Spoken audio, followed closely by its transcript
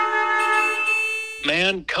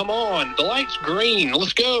man. Come on. The light's green.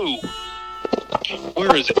 Let's go.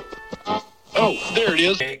 Where is it? Oh, there it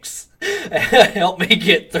is. Thanks. Help me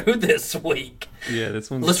get through this week. Yeah, this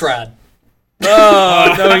one's... Let's ride.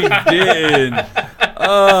 Oh, no, he didn't.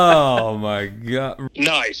 Oh, my God.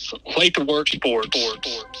 Nice. Late to work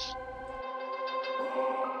sports.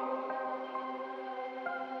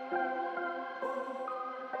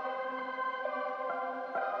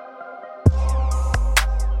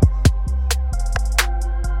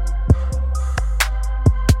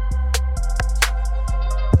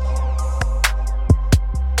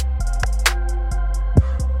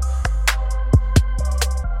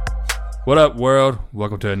 What up, world?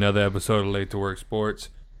 Welcome to another episode of Late to Work Sports,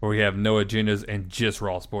 where we have no agendas and just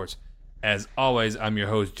raw sports. As always, I'm your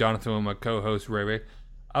host, Jonathan, and my co-host, Ray Ray.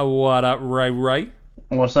 What up, Ray Ray?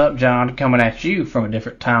 What's up, John? Coming at you from a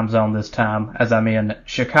different time zone this time, as I'm in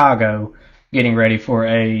Chicago, getting ready for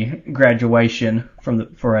a graduation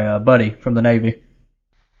for a buddy from the Navy.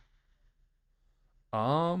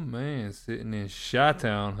 Oh, man, sitting in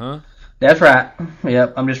Chi-Town, huh? That's right.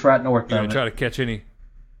 Yep, I'm just right north You of gonna it.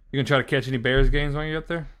 You gonna try to catch any Bears games when you're up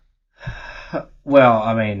there? Well,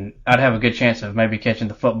 I mean, I'd have a good chance of maybe catching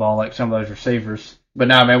the football like some of those receivers. But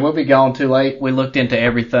no, man, we'll be gone too late. We looked into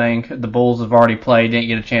everything. The Bulls have already played. Didn't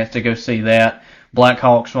get a chance to go see that.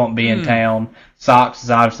 Blackhawks won't be in town. Sox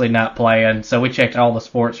is obviously not playing. So we checked all the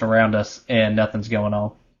sports around us, and nothing's going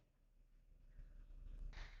on.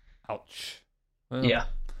 Ouch. Well, Yeah.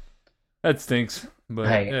 that stinks. But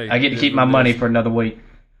Hey, I get to keep my money for another week.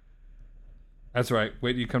 That's right.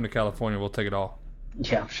 Wait till you come to California. We'll take it all.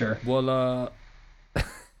 Yeah, sure. Well,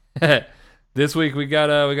 this week we got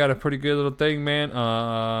a pretty good little thing, man.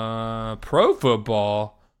 Pro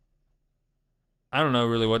football. I don't know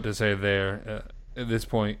really what to say there at this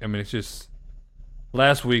point. I mean, it's just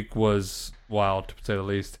last week was wild to say the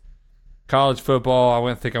least. College football, I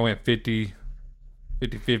went 50-50.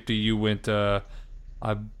 You went,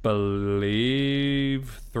 I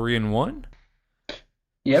believe, 3-1.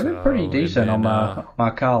 Yeah, I've been pretty So, decent and on then,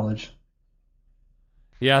 my college.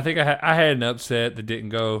 Yeah, I think I had an upset that didn't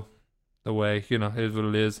go the way, it is what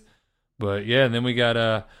it is. But yeah, and then we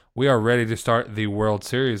got we are ready to start the World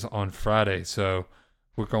Series on Friday. So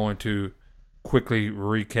we're going to quickly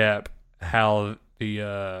recap how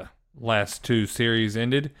the last two series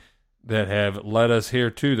ended that have led us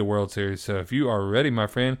here to the World Series. So if you are ready, my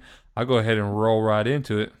friend, I'll go ahead and roll right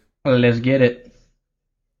into it. Let's get it.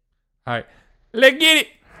 All right. Let's get it.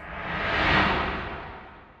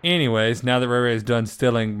 Anyways, now that Ray Ray is done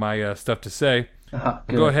stealing my stuff to say, Good.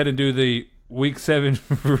 go ahead and do the Week 7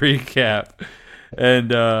 recap.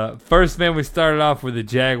 And first, man, we started off with the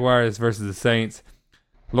Jaguars versus the Saints.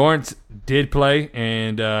 Lawrence did play,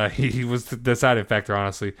 and he was the deciding factor,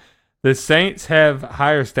 honestly. The Saints have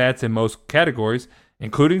higher stats in most categories,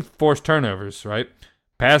 including forced turnovers, right?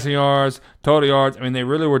 Passing yards, total yards. I mean, they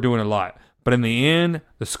really were doing a lot. But in the end,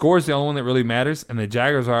 the score is the only one that really matters, and the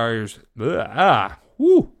Jaguars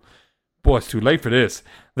boy, it's too late for this.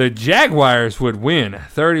 The Jaguars would win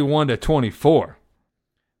 31-24.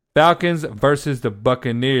 Falcons versus the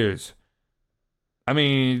Buccaneers. I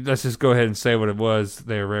mean, let's just go ahead and say what it was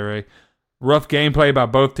there, Ray Ray. Rough gameplay by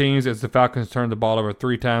both teams as the Falcons turned the ball over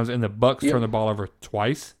 3 times and the Bucs turned the ball over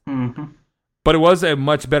twice. Mm-hmm. But it was a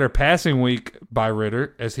much better passing week by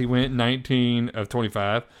Ritter as he went 19 of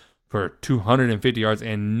 25 for 250 yards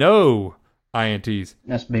and no INTs.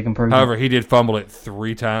 That's a big improvement. However, he did fumble it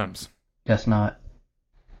 3 times. That's not.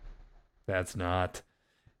 That's not.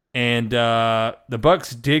 And the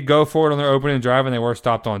Bucs did go for it on their opening drive, and they were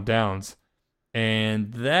stopped on downs.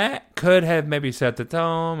 And that could have maybe set the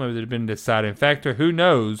tone. Maybe there'd been a deciding factor. Who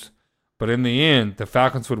knows? But in the end, the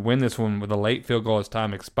Falcons would win this one with a late field goal as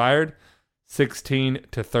time expired,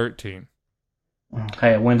 16-13.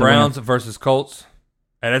 Hey, win the Browns versus Colts.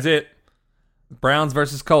 And that's it. Browns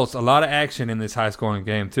versus Colts. A lot of action in this high-scoring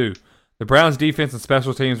game, too. The Browns' defense and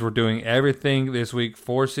special teams were doing everything this week,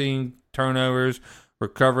 forcing turnovers,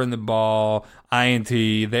 recovering the ball, INT.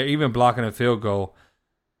 They're even blocking a field goal.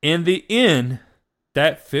 In the end,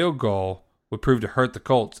 that field goal would prove to hurt the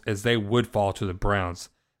Colts as they would fall to the Browns,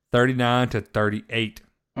 39-38.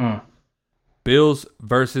 Bills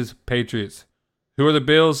versus Patriots. Who are the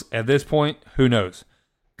Bills at this point? Who knows?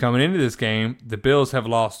 Coming into this game, the Bills have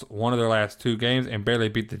lost one of their last 2 games and barely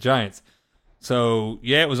beat the Giants. So,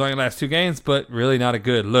 yeah, it was only the last 2 games, but really not a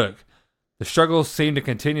good look. The struggles seemed to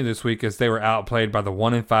continue this week as they were outplayed by the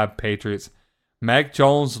 1-5 Patriots. Mac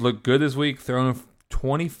Jones looked good this week, throwing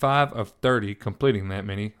 25 of 30, completing that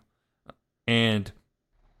many, and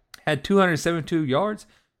had 272 yards,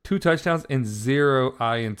 2 touchdowns, and 0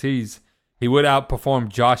 INTs. He would outperform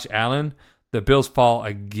Josh Allen, The Bills fall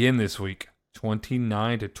again this week,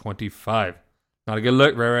 29-25. Not a good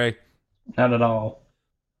look, Ray Ray. Not at all.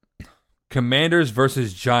 Commanders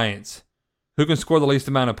versus Giants. Who can score the least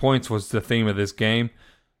amount of points was the theme of this game.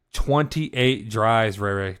 28 drives,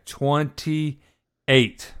 Ray Ray.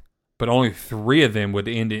 28. But only 3 of them would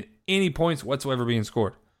end in any points whatsoever being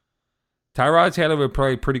scored. Tyrod Taylor would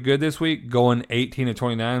play pretty good this week, going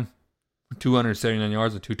 18-29, 279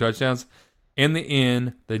 yards and 2 touchdowns. In the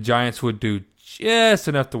end, the Giants would do just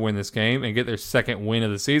enough to win this game and get their second win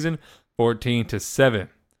of the season, 14-7.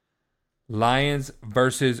 Lions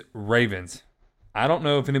versus Ravens. I don't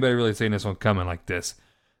know if anybody really seen this one coming like this.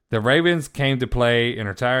 The Ravens came to play and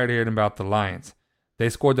are tired of hearing about the Lions. They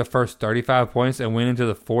scored the first 35 points and went into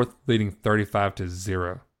the fourth, leading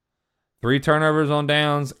 35-0. 3 turnovers on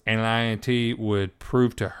downs and an INT would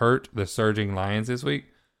prove to hurt the surging Lions this week.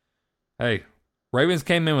 Hey, Ravens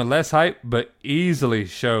came in with less hype, but easily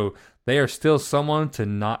show they are still someone to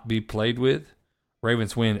not be played with.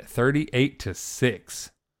 Ravens win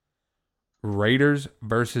 38-6. Raiders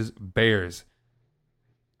versus Bears.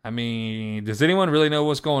 I mean, does anyone really know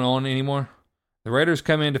what's going on anymore? The Raiders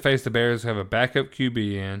come in to face the Bears, who have a backup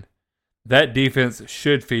QB in. That defense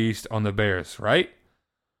should feast on the Bears, right?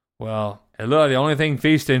 Well, it looked like the only thing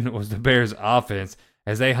feasting was the Bears' offense,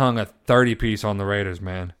 as they hung a 30-piece on the Raiders,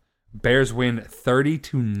 man. Bears win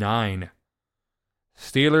 30-9.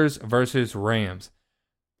 Steelers versus Rams.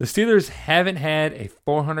 The Steelers haven't had a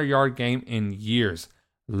 400-yard game in years,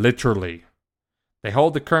 literally. They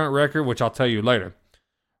hold the current record, which I'll tell you later.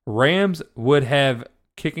 Rams would have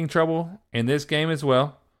kicking trouble in this game as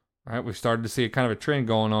well. All right, we've started to see a kind of a trend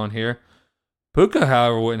going on here. Puka,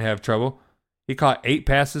 however, wouldn't have trouble. He caught 8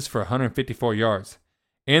 passes for 154 yards.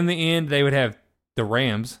 In the end, the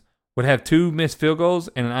Rams would have 2 missed field goals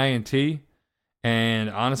and an INT. And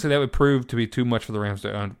honestly, that would prove to be too much for the Rams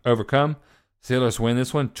to overcome. Steelers win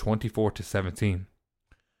this one 24-17.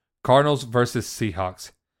 Cardinals versus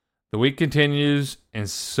Seahawks. The week continues, and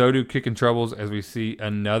so do kicking troubles as we see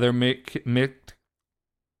another Ray,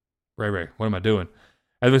 what am I doing?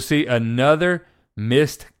 As we see another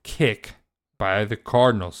missed kick by the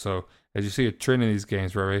Cardinals. So, as you see a trend in these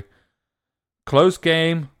games, Ray. Close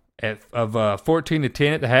game of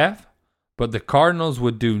 14-10 at the half, but the Cardinals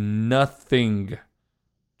would do nothing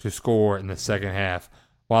to score in the second half,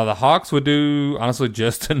 while the Hawks would do, honestly,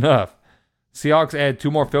 just enough. Seahawks add 2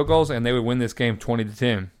 more field goals, and they would win this game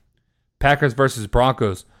 20-10. Packers versus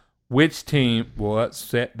Broncos. Which team will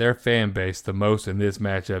upset their fan base the most in this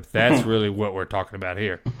matchup? That's really what we're talking about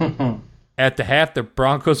here. At the half, the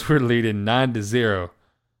Broncos were leading 9-0.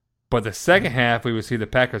 But the second half, we would see the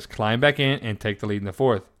Packers climb back in and take the lead in the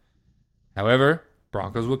fourth. However,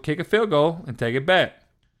 Broncos would kick a field goal and take it back.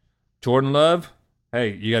 Jordan Love,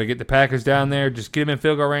 hey, you got to get the Packers down there. Just get them in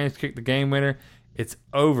field goal range, kick the game winner. It's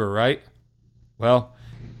over, right? Well,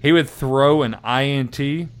 he would throw an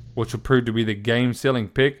INT, which would prove to be the game-sealing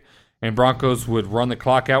pick, and Broncos would run the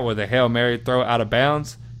clock out with a Hail Mary throw out of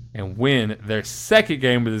bounds and win their second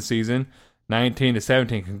game of the season,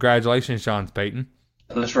 19-17. Congratulations, Sean Payton.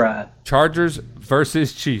 Let's ride. Chargers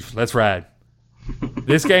versus Chiefs. Let's ride.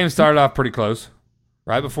 This game started off pretty close.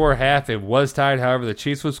 Right before half, it was tied. However, the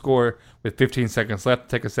Chiefs would score with 15 seconds left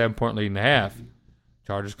to take a 7-point lead in the half.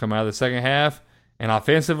 Chargers come out of the second half and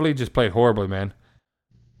offensively just played horribly, man.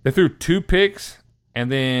 They threw 2 picks,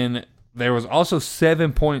 and then there was also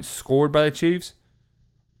 7 points scored by the Chiefs.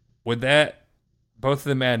 With that, both of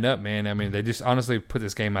them adding up, man. I mean, they just honestly put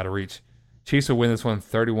this game out of reach. Chiefs will win this one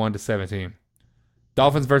 31-17.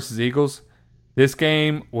 Dolphins versus Eagles. This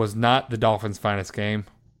game was not the Dolphins' finest game.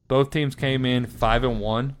 Both teams came in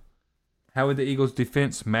 5-1. How would the Eagles'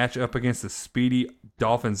 defense match up against the speedy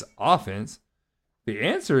Dolphins' offense? The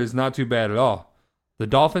answer is not too bad at all. The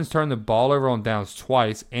Dolphins turn the ball over on downs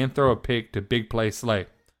twice and throw a pick to big play Slay.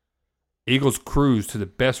 Eagles cruise to the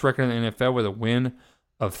best record in the NFL with a win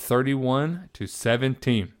of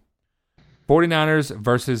 31-17. 49ers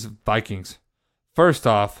versus Vikings. First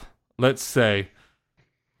off, let's say,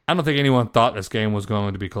 I don't think anyone thought this game was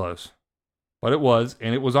going to be close. But it was,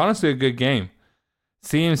 and it was honestly a good game.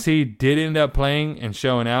 CMC did end up playing and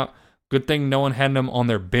showing out. Good thing no one had them on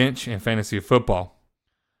their bench in fantasy football.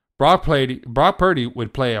 Brock Purdy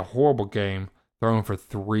would play a horrible game, throwing for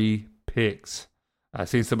 3 picks. I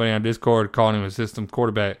seen somebody on Discord calling him a system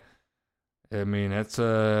quarterback. I mean, that's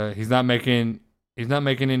he's not making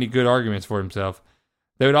any good arguments for himself.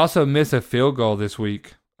 They would also miss a field goal this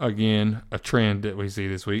week. Again, a trend that we see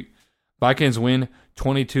this week. Vikings win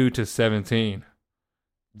 22-17.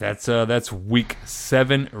 That's week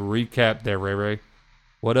 7 recap there, Ray Ray.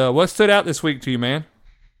 What stood out this week to you, man?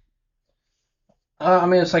 I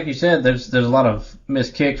mean, it's like you said. There's a lot of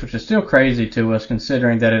missed kicks, which is still crazy to us,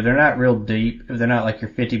 considering that if they're not real deep, if they're not like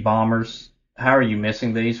your 50 bombers. How are you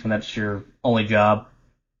missing these when that's your only job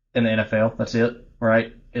in the NFL? That's it,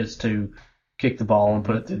 right? Is to kick the ball and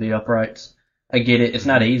put it through the uprights. I get it. It's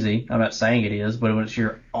not easy. I'm not saying it is, but when it's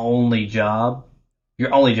your only job,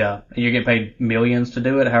 and you're getting paid millions to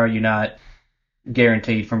do it, how are you not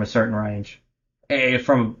guaranteed from a certain range?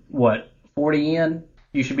 From what, 40 in,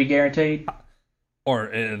 you should be guaranteed?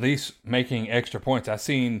 Or at least making extra points. I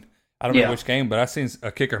don't know which game, but I seen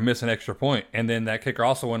a kicker miss an extra point, and then that kicker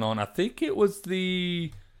also went on. I think it was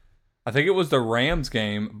the Rams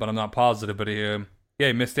game, but I'm not positive. But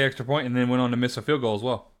he missed the extra point and then went on to miss a field goal as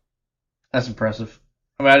well. That's impressive.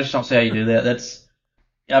 I mean, I just don't see how you do that.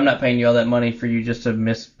 I'm not paying you all that money for you just to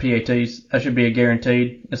miss PATs. That should be a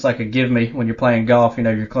guaranteed. It's like a give me when you're playing golf. You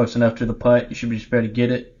know, you're close enough to the putt. You should be just be able to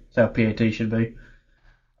get it. That's how PAT should be.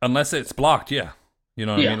 Unless it's blocked, yeah. You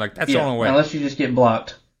know what I mean? Like, that's the only way. Unless you just get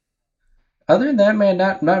blocked. Other than that,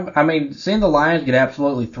 man, seeing the Lions get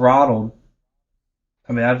absolutely throttled,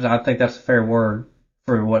 I mean, I think that's a fair word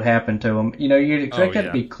for what happened to them. You know, you'd expect that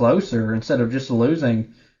to be closer instead of just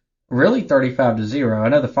losing really 35-0. I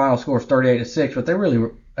know the final score is 38-6, but they really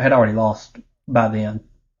had already lost by then.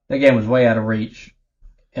 That game was way out of reach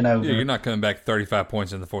and over. Yeah, you're not coming back 35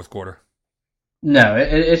 points in the fourth quarter. No,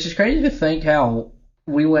 it's just crazy to think how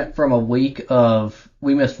we went from a week of,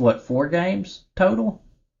 we missed, 4 games total?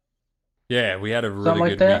 Yeah, we had a really like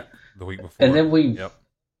good that. week the week before. And then we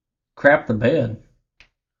crapped the bed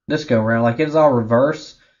this go around. Like, it's all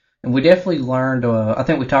reverse. And we definitely learned, I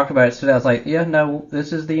think we talked about it today. I was like, yeah, no,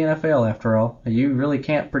 this is the NFL after all. You really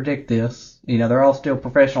can't predict this. You know, they're all still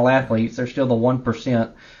professional athletes. They're still the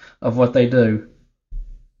 1% of what they do.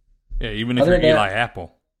 Yeah, even if you're Eli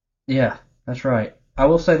Apple. Yeah, that's right. I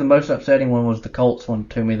will say the most upsetting one was the Colts one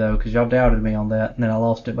to me, though, because y'all doubted me on that, and then I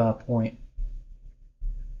lost it by a point.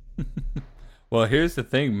 Well, here's the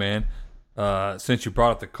thing, man. Since you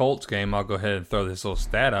brought up the Colts game, I'll go ahead and throw this little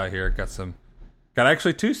stat out here. Got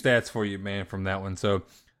actually 2 stats for you, man, from that one. So,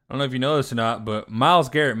 I don't know if you know this or not, but Myles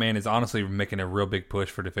Garrett, man, is honestly making a real big push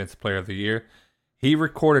for Defensive Player of the Year. He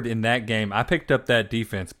recorded in that game. I picked up that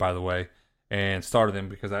defense, by the way, and started them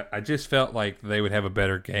because I just felt like they would have a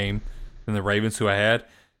better game than the Ravens, who I had.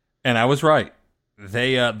 And I was right.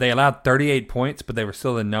 They allowed 38 points, but they were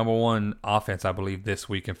still the number 1 offense, I believe, this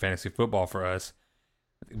week in fantasy football for us.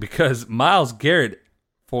 Because Myles Garrett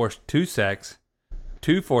forced 2 sacks,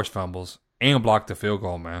 2 forced fumbles, and blocked the field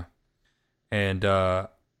goal, man. And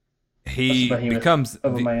he becomes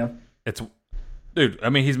of a man. Dude, I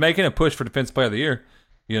mean, he's making a push for Defensive Player of the Year.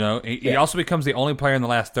 You know, he also becomes the only player in the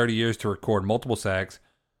last 30 years to record multiple sacks,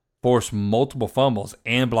 force multiple fumbles,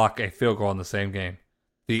 and block a field goal in the same game.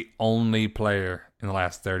 The only player in the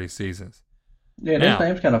last 30 seasons. Yeah, his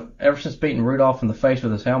name's kind of, ever since beating Rudolph in the face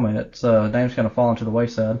with his helmet, his name's kind of fallen to the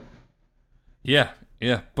wayside. Yeah.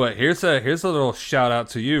 But here's a little shout out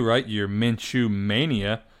to you, right? Your Minshew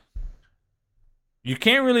mania. You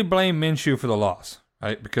can't really blame Minshew for the loss,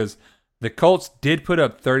 right? Because the Colts did put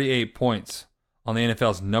up 38 points on the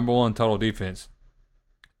NFL's number 1 total defense.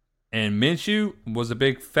 And Minshew was a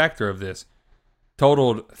big factor of this.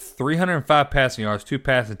 Totaled 305 passing yards, 2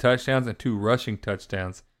 passing touchdowns, and 2 rushing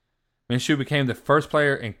touchdowns. Minshew became the first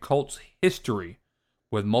player in Colts history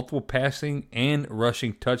with multiple passing and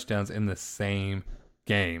rushing touchdowns in the same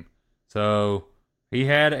game. So he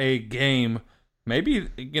had a game, maybe,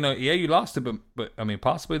 you lost it, but I mean,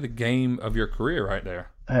 possibly the game of your career right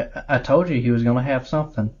there. I told you he was going to have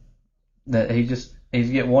something. That he's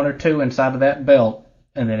get 1 or 2 inside of that belt,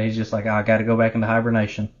 and then he's just like, I got to go back into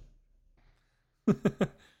hibernation.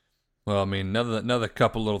 Well, I mean, another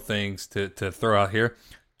couple little things to throw out here.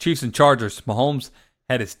 Chiefs and Chargers. Mahomes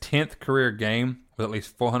had his 10th career game with at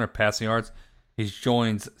least 400 passing yards. He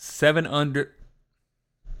joins 7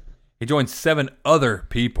 other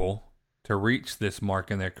people to reach this mark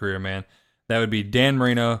in their career, man. That would be Dan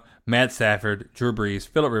Marino, Matt Stafford, Drew Brees,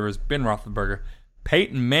 Phillip Rivers, Ben Roethlisberger,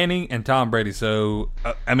 Peyton Manning, and Tom Brady. So,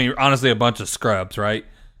 I mean, honestly, a bunch of scrubs, right?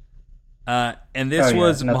 And this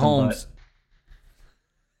was Mahomes.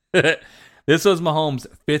 This was Mahomes'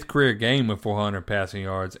 5th career game with 400 passing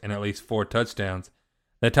yards and at least 4 touchdowns.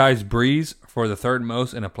 That ties Brees for the 3rd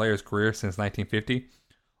most in a player's career since 1950.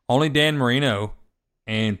 Only Dan Marino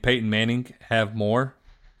and Peyton Manning have more,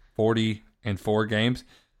 40 and 4 games.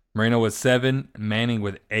 Marino with 7, Manning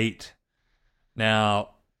with 8. Now,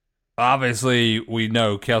 obviously, we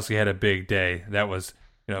know Kelsey had a big day. That was,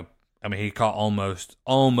 he caught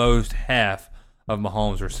almost half of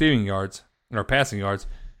Mahomes' receiving yards or passing yards.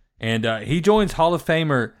 And he joins Hall of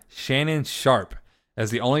Famer Shannon Sharpe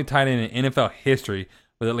as the only tight end in NFL history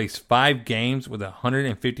with at least 5 games with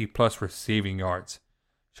 150-plus receiving yards.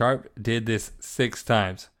 Sharp did this 6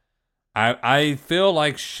 times. I feel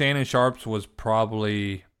like Shannon Sharp's was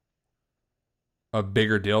probably a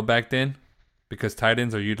bigger deal back then because tight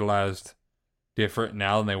ends are utilized different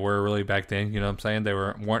now than they were really back then. You know what I'm saying? They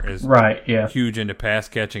weren't as huge into pass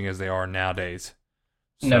catching as they are nowadays.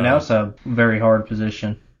 So, no, now it's a very hard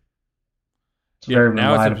position. It's a very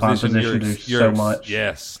relied upon position to do so much.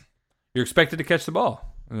 Yes. You're expected to catch the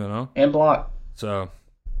ball, you know? And block. So,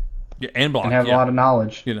 yeah, and block. And have a lot of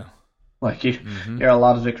knowledge. You know. Like, a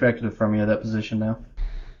lot is expected from you at that position now.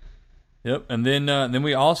 Yep, and then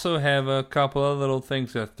we also have a couple of little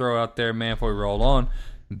things to throw out there, man, before we roll on.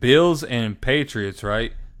 Bills and Patriots,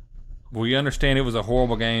 right? We understand it was a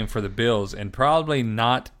horrible game for the Bills and probably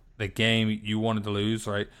not the game you wanted to lose,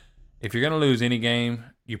 right? If you're going to lose any game,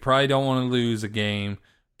 you probably don't want to lose a game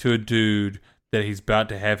to a dude that he's about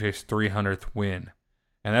to have his 300th win.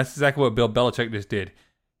 And that's exactly what Bill Belichick just did.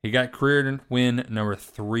 He got career win number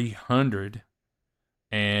 300,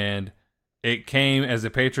 and it came as the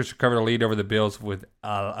Patriots recovered a lead over the Bills with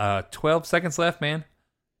 12 seconds left, man.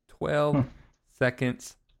 12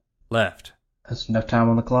 seconds left. That's enough time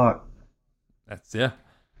on the clock. Yeah.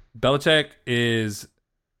 Belichick is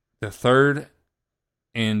the third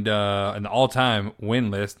in the all-time win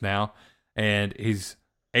list now, and he's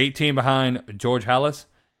 18 behind George Halas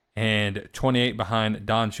and 28 behind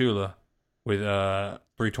Don Shula with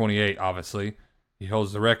 328, obviously. He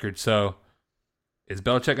holds the record. So is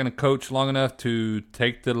Belichick going to coach long enough to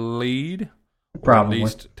take the lead? Probably. Or at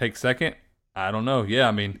least take second? I don't know. Yeah,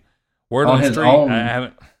 I mean, word on the street, I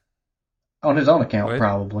haven't. On his own account,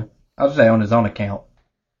 probably. I would say on his own account.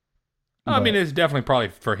 I mean, it's definitely probably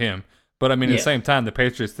for him. But, I mean, at the same time, the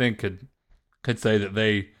Patriots thing could say that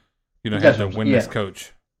they, have the winless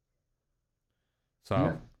coach.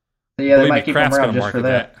 So, they might keep him around just for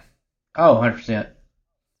that. Oh, 100%.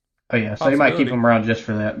 Oh, yeah. So you might keep him around just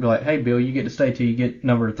for that. Be like, hey, Bill, you get to stay till you get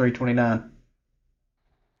number 329.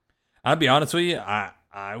 I'd be honest with you.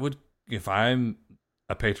 I would, if I'm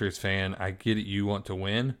a Patriots fan, I get it. You want to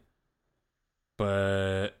win.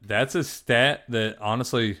 But that's a stat that,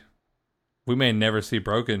 honestly, we may never see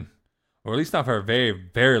broken. Or at least not for a very,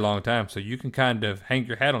 very long time. So you can kind of hang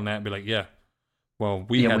your hat on that and be like, yeah, well,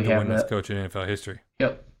 we had the winningest coach in NFL history.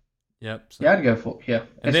 Yep. So. Yeah, I'd go for it. Yeah.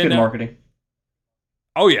 It's good marketing.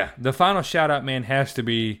 Oh, yeah. The final shout-out, man, has to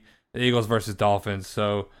be the Eagles versus Dolphins.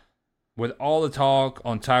 So with all the talk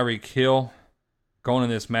on Tyreek Hill going in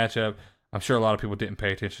this matchup, I'm sure a lot of people didn't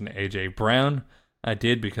pay attention to A.J. Brown. I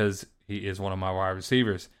did because he is one of my wide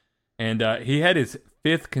receivers. And he had his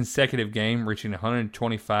 5th consecutive game reaching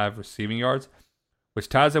 125 receiving yards, which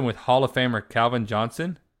ties him with Hall of Famer Calvin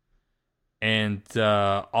Johnson and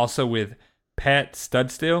also with Pat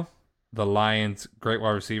Studstill, the Lions' great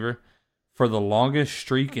wide receiver, for the longest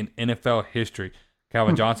streak in NFL history.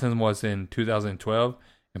 Calvin Johnson was in 2012,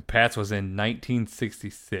 and Pat's was in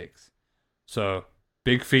 1966. So,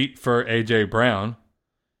 big feat for A.J. Brown.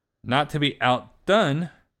 Not to be outdone,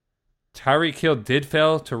 Tyreek Hill did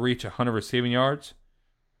fail to reach 100 receiving yards,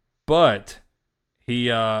 but he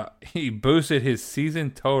boosted his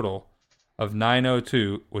season total of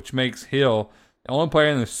 902, which makes Hill the only player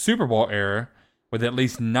in the Super Bowl era with at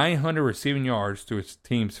least 900 receiving yards through his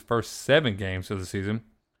team's first 7 games of the season.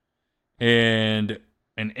 And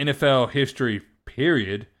in NFL history,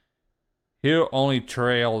 period, Hill only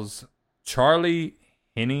trails Charlie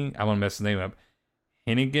Henning. I'm going to mess his name up.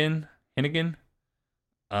 Hennigan?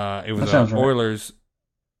 It was an Oilers.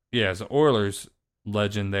 Yeah, it's an Oilers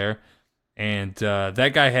legend there. And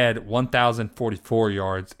that guy had 1,044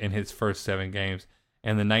 yards in his first 7 games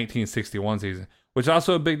in the 1961 season, which is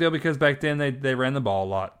also a big deal because back then they ran the ball a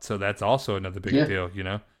lot. So that's also another big deal,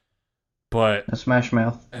 But a smash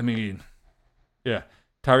mouth. I mean, yeah.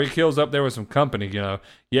 Tyreek Hill's up there with some company,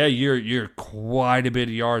 Yeah, you're quite a bit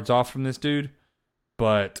of yards off from this dude,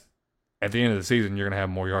 but at the end of the season, you're going to have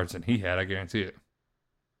more yards than he had, I guarantee it.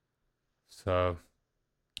 So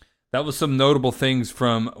that was some notable things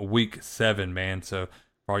from Week 7, man. So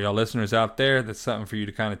for all y'all listeners out there, that's something for you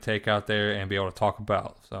to kind of take out there and be able to talk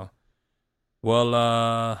about. So,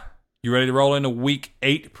 well, you ready to roll into Week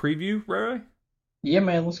 8 preview, Ray? Yeah,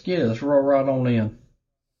 man, let's get it. Let's roll right on in.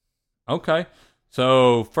 Okay.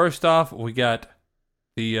 So first off, we got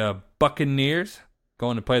the Buccaneers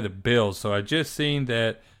going to play the Bills. So I just seen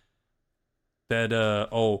that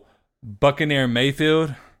Buccaneer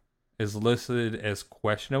Mayfield is listed as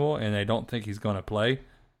questionable, and they don't think he's going to play.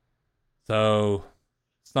 So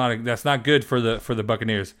that's not good for the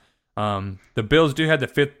Buccaneers. The Bills do have the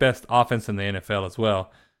 5th best offense in the NFL as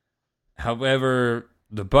well. However,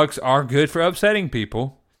 the Bucks are good for upsetting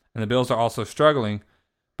people, and the Bills are also struggling.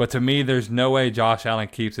 But to me, there's no way Josh Allen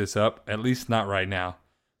keeps this up, at least not right now.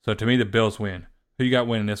 So to me, the Bills win. Who you got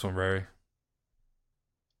winning this one, Rary?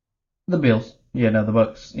 The Bills. Yeah, no, the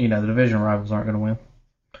Bucks. The division rivals aren't going to win.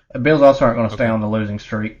 The Bills also aren't going to stay on the losing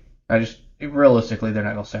streak. Realistically, they're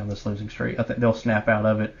not going to stay on this losing streak. I think they'll snap out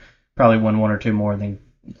of it, probably win one or two more, and then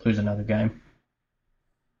lose another game.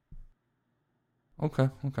 Okay.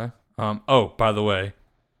 By the way,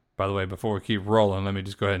 before we keep rolling, let me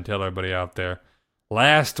just go ahead and tell everybody out there.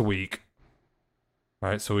 Last week,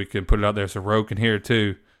 right? So we can put it out there so Roe can hear it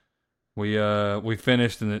too. We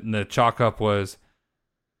finished, and the chalk up was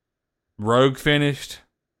Rogue finished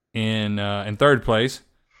in third place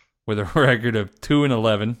with a record of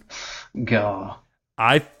 2-11. God.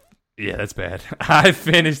 Yeah, that's bad. I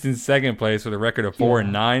finished in second place with a record of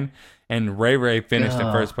 4-9, and Ray finished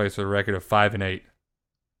in first place with a record of 5-8.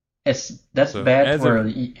 That's bad. Where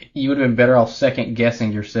you would have been better off second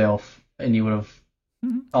guessing yourself, and you would have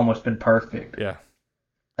almost been perfect. Yeah,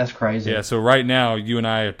 that's crazy. Yeah, so right now you and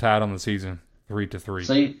I are tied on the season, 3-3.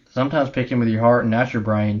 See, sometimes picking with your heart and not your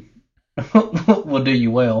brain will do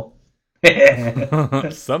you well.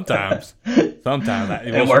 Sometimes it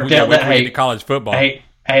worked out. Hey, to college football. Hey,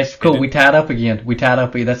 it's cool. We tied up again.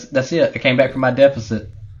 That's it. I came back from my deficit.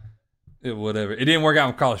 Whatever. It didn't work out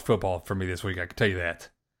in college football for me this week. I can tell you that.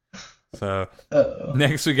 So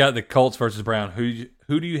next we got the Colts versus Brown.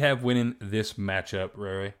 Who do you have winning this matchup,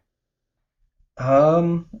 Rory?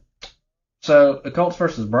 So the Colts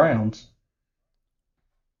versus Browns.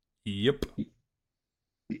 Yep.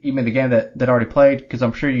 You mean the game that already played? Because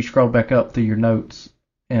I'm sure you scrolled back up through your notes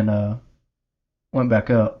and went back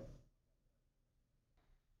up.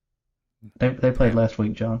 They played last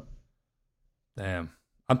week, John. Damn,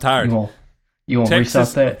 I'm tired. You want to reset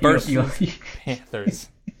that? Panthers.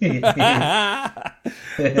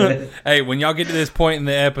 Hey, when y'all get to this point in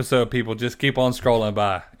the episode, people, just keep on scrolling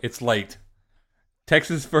by. It's late.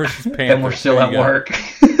 Texas versus Panthers. And we're still at work.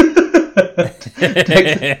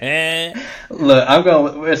 Look, I'm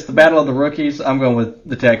going it's the battle of the rookies. I'm going with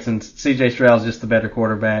the Texans. CJ Stroud's just the better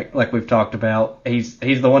quarterback, like we've talked about. He's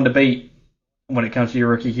the one to beat when it comes to your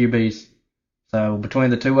rookie QBs. So between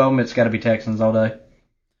the two of them, it's got to be Texans all day.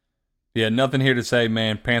 Yeah, nothing here to say,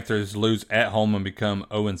 man. Panthers lose at home and become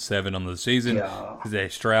 0-7 on the season.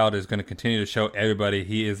 CJ Stroud is going to continue to show everybody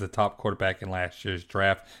he is the top quarterback in last year's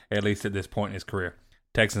draft, at least at this point in his career.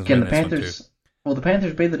 Texans win this one too. Will the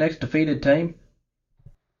Panthers be the next defeated team?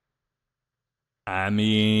 I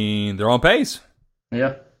mean, they're on pace.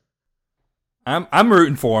 Yeah. I'm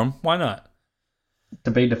rooting for them. Why not?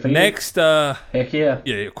 To be defeated? Next, heck yeah.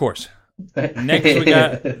 Yeah, of course. Next, we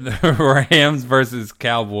got the Rams versus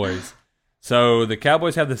Cowboys. So the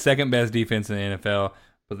Cowboys have the second best defense in the NFL,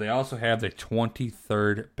 but they also have the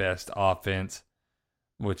 23rd best offense,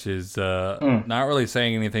 which is not really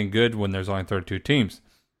saying anything good when there's only 32 teams.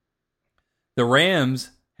 The Rams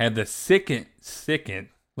had the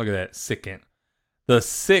the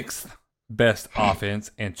sixth best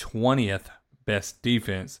offense and 20th best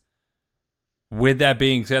defense. With that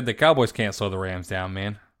being said, the Cowboys can't slow the Rams down,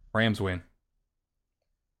 man. Rams win.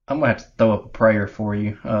 I'm going to have to throw up a prayer for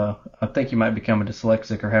you. I think you might become a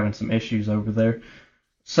dyslexic or having some issues over there.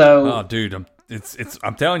 So, oh, dude, I'm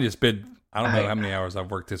telling you, it's been, I don't know how many hours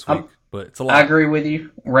I've worked this week, but it's a lot. I agree with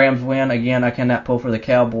you. Rams win. Again, I cannot pull for the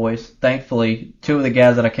Cowboys. Thankfully, two of the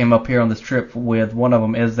guys that I came up here on this trip with, one of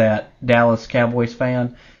them is that Dallas Cowboys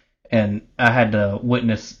fan, and I had to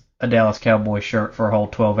witness a Dallas Cowboys shirt for a whole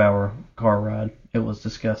 12-hour car ride. It was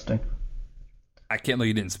disgusting. I can't believe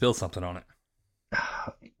you didn't spill something on it.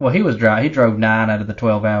 Well, he was dry. He drove 9 out of the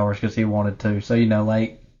 12 hours because he wanted to. So,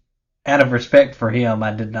 out of respect for him,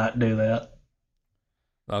 I did not do that.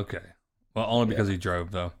 Okay. Well, only because he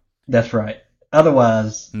drove, though. That's right.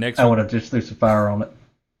 Otherwise, I would have just threw some fire on it.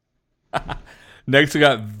 Next, we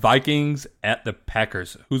got Vikings at the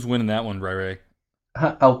Packers. Who's winning that one, Ray Ray?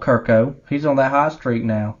 Oh, Kirko. He's on that hot streak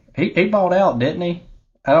now. He balled out, didn't he?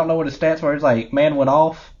 I don't know what his stats were. It's like, man went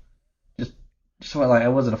off. Just went like,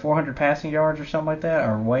 was it a 400 passing yards or something like that,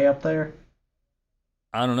 or way up there?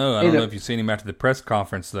 I don't know. I don't know if you've seen him after the press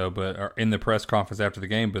conference, though, or in the press conference after the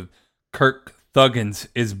game, but Kirk Thuggins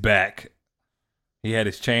is back. He had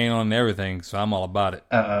his chain on and everything, so I'm all about it.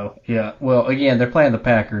 Uh-oh. Yeah. Well, again, they're playing the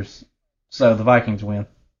Packers, so the Vikings win.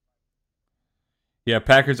 Yeah,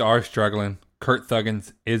 Packers are struggling. Kirk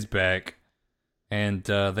Thuggins is back. And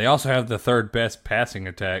they also have the third best passing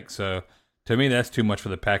attack, so to me, that's too much for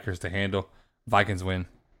the Packers to handle. Vikings win.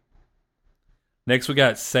 Next, we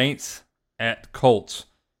got Saints at Colts.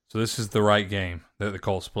 So this is the right game that the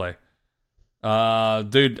Colts play.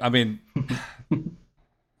 Dude, I mean,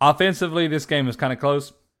 offensively, this game is kind of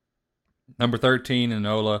close. Number 13 in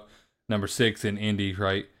Nola, number 6 in Indy,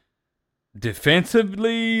 right?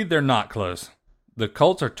 Defensively, they're not close. The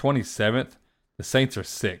Colts are 27th. The Saints are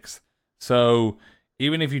 6th. So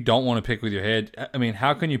even if you don't want to pick with your head, I mean,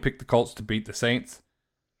 how can you pick the Colts to beat the Saints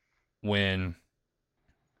when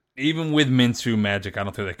even with Minshew magic, I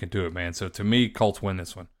don't think they can do it, man. So to me, Colts win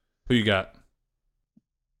this one. Who you got?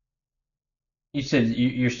 You said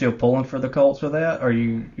you're still pulling for the Colts with that, or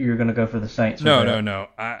you're going to go for the Saints? No.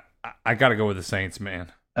 I got to go with the Saints,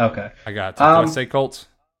 man. Okay. I got to. Did I say Colts?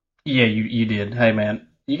 Yeah, you did. Hey, man,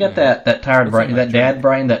 you got that tired brain, that dad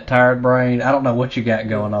brain, that tired brain. I don't know what you got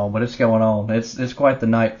going on, but it's going on. It's quite the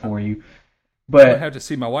night for you. But I have to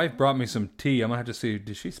see. My wife brought me some tea. I'm gonna have to see.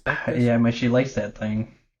 Did she expect this? Yeah, I mean, she laced that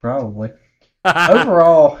thing probably.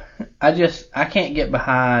 Overall, I can't get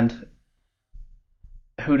behind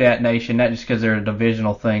Who Dat Nation, not just because they're a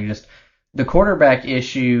divisional thing, just the quarterback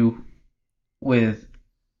issue with,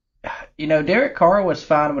 Derek Carr was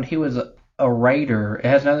fine when he was a Raider. It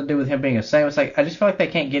has nothing to do with him being a Saint. It's like, I just feel like they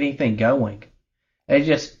can't get anything going.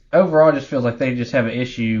 Overall, just feels like they just have an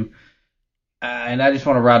issue, and I just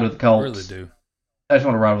want to ride with the Colts. I really do. I just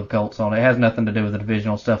want to ride with the Colts on it. It has nothing to do with the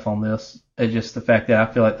divisional stuff on this. It's just the fact that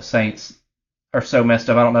I feel like the Saints are so messed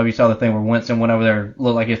up. I don't know if you saw the thing where Winston went over there,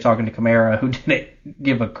 looked like he was talking to Kamara, who didn't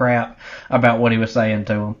give a crap about what he was saying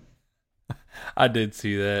to him. I did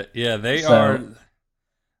see that. Yeah, they're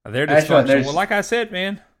dysfunctional. Well, like I said,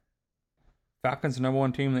 man, Falcons the number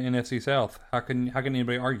one team in the NFC South. How can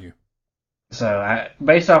anybody argue? So,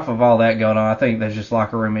 based off of all that going on, I think there's just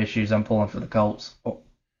locker room issues. I'm pulling for the Colts.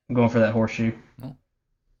 I'm going for that horseshoe. Oh.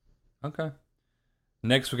 Okay.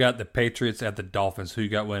 Next, we got the Patriots at the Dolphins. Who you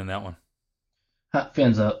got winning that one?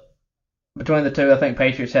 Fins up. Between the two, I think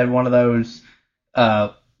Patriots had one of those.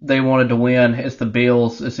 They wanted to win. It's the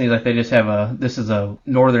Bills. It seems like they just have this is a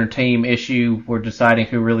northern team issue. We're deciding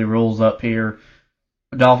who really rules up here.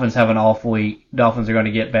 Dolphins have an off week. Dolphins are going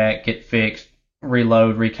to get back, get fixed,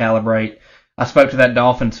 reload, recalibrate. I spoke to that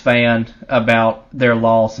Dolphins fan about their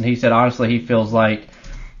loss, and he said honestly he feels like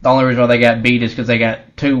the only reason why they got beat is because they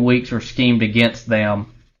got 2 weeks were schemed against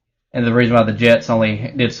them, and the reason why the Jets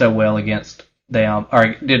only did so well against them,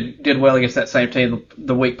 or did well against that same team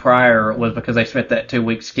the week prior, was because they spent that 2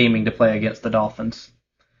 weeks scheming to play against the Dolphins.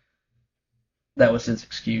 That was his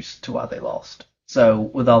excuse to why they lost. So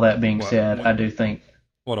with all that being said, I do think.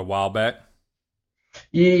 What, a while back?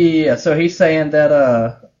 Yeah. So he's saying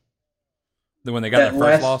that when they got their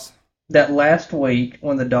first loss? That last week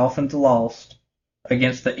when the Dolphins lost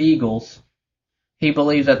against the Eagles, he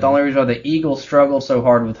believes that the only reason why the Eagles struggled so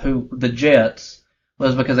hard with the Jets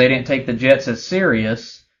was because they didn't take the Jets as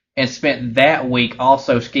serious and spent that week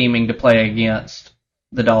also scheming to play against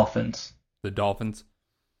the Dolphins. The Dolphins?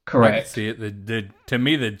 Correct. I can see it. To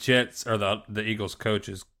me, the Jets or the Eagles coach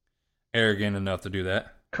is arrogant enough to do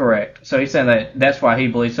that. Correct. So he's saying that's why he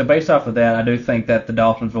believes. So based off of that, I do think that the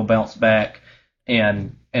Dolphins will bounce back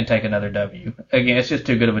and take another W. Again, it's just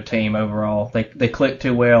too good of a team overall. They click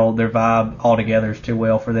too well. Their vibe altogether is too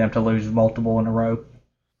well for them to lose multiple in a row.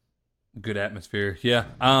 Good atmosphere. Yeah.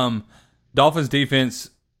 Dolphins defense,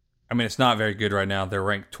 I mean, it's not very good right now. They're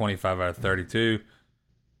ranked 25 out of 32.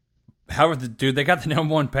 However, they got the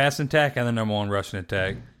number one passing attack and the number one rushing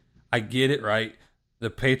attack. I get it, right? The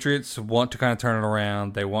Patriots want to kind of turn it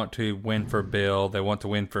around. They want to win for Bill. They want to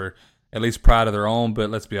win for at least pride of their own. But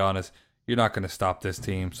let's be honest, you're not going to stop this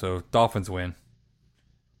team. So Dolphins win.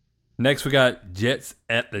 Next, we got Jets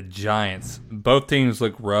at the Giants. Both teams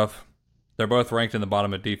look rough. They're both ranked in the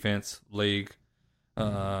bottom of defense league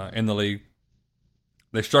in the league.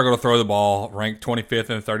 They struggle to throw the ball, ranked 25th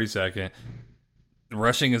and 32nd.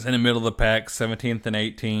 Rushing is in the middle of the pack, 17th and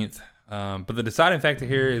 18th. But the deciding factor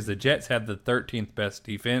here is the Jets have the 13th best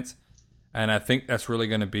defense, and I think that's really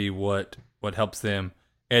going to be what helps them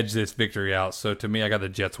edge this victory out. So to me, I got the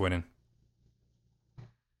Jets winning.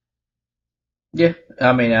 Yeah,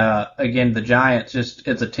 I mean, again, the Giants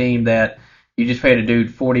it's a team that you just paid a dude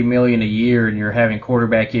 $40 million a year, and you're having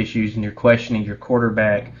quarterback issues, and you're questioning your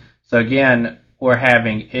quarterback. So again, we're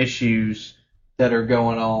having issues that are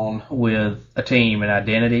going on with a team and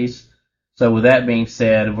identities. So with that being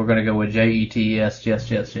said, we're going to go with Jets,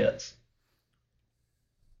 Jets.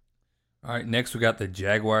 All right, next we got the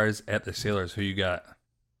Jaguars at the Steelers. Who you got?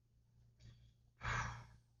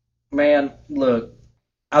 Man, look,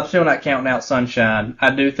 I'm still not counting out sunshine.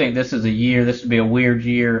 I do think this would be a weird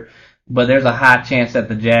year, but there's a high chance that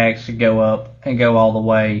the Jags should go up and go all the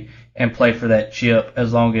way and play for that chip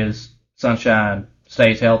as long as sunshine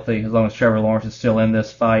stays healthy, as long as Trevor Lawrence is still in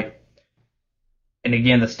this fight. And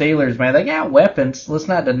again, the Steelers, man, they got weapons. Let's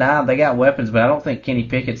not deny them. They got weapons, but I don't think Kenny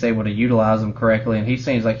Pickett's able to utilize them correctly. And he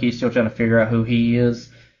seems like he's still trying to figure out who he is.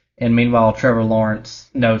 And meanwhile, Trevor Lawrence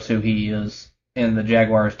knows who he is, and the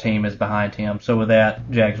Jaguars team is behind him. So with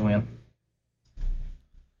that, Jags win.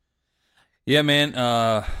 Yeah,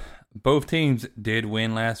 man. Both teams did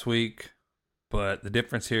win last week, but the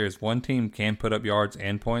difference here is one team can put up yards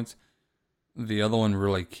and points. The other one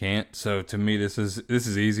really can't. So to me, this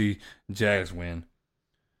is easy. Jags win.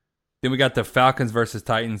 Then we got the Falcons versus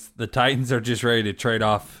Titans. The Titans are just ready to trade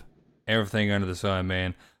off everything under the sun,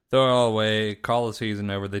 man. Throw it all away. Call the season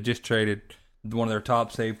over. They just traded one of their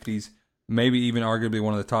top safeties, maybe even arguably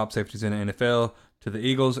one of the top safeties in the NFL, to the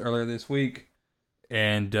Eagles earlier this week.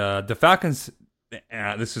 And the Falcons,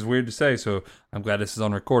 this is weird to say, so I'm glad this is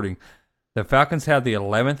on recording. The Falcons have the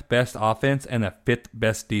 11th best offense and the 5th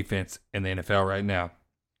best defense in the NFL right now.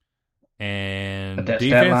 And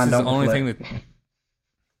defense is the only thing that...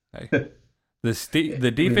 Hey,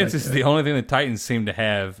 the defense is the only thing the Titans seem to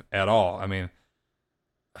have at all. I mean,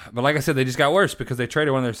 but like I said, they just got worse because they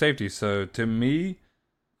traded one of their safeties. So to me,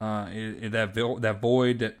 that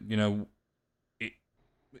void that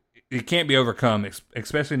it can't be overcome,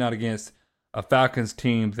 especially not against a Falcons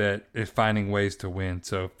team that is finding ways to win.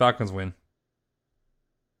 So Falcons win.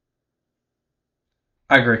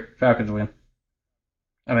 I agree. Falcons win.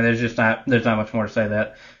 I mean, there's not much more to say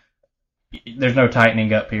that. There's no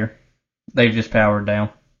tightening up here. They've just powered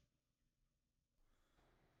down.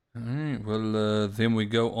 All right. Well, then we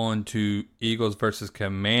go on to Eagles versus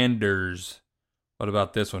Commanders. What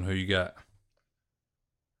about this one? Who you got?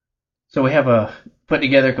 So we have a put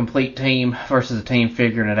together complete team versus a team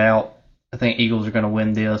figuring it out. I think Eagles are going to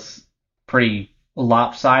win this pretty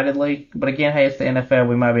lopsidedly. But again, hey, it's the NFL.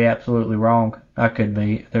 We might be absolutely wrong. I could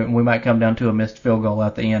be. We might come down to a missed field goal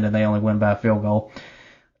at the end, and they only win by a field goal.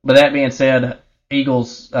 But that being said,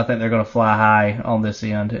 Eagles, I think they're going to fly high on this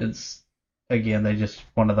end. It's, again, they just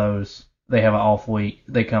one of those. They have an off week.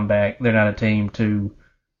 They come back. They're not a team to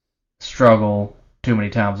struggle too many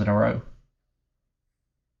times in a row.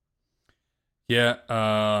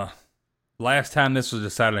 Yeah. Last time this was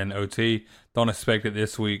decided in OT. Don't expect it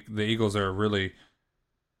this week. The Eagles are really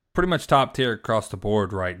pretty much top tier across the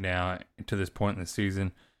board right now to this point in the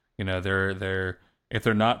season. They're if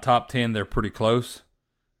they're not top 10, they're pretty close.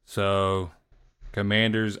 So,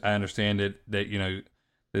 Commanders, I understand that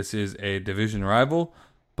this is a division rival,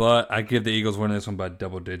 but I give the Eagles winning this one by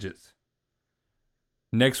double digits.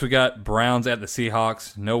 Next, we got Browns at the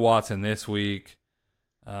Seahawks. No Watson this week.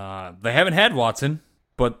 They haven't had Watson,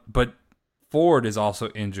 but Ford is also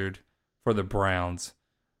injured for the Browns.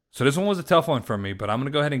 So this one was a tough one for me, but I'm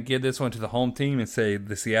going to go ahead and give this one to the home team and say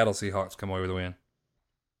the Seattle Seahawks come away with a win.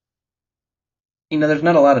 There's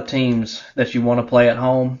not a lot of teams that you want to play at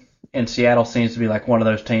home, and Seattle seems to be like one of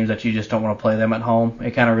those teams that you just don't want to play them at home.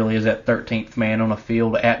 It kind of really is that 13th man on a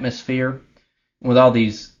field atmosphere. With all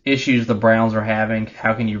these issues the Browns are having,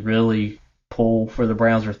 how can you really pull for the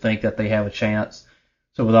Browns or think that they have a chance?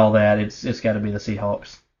 So with all that, it's got to be the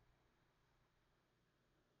Seahawks.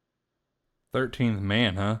 13th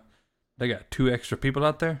man, huh? They got 2 extra people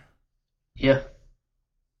out there? Yeah.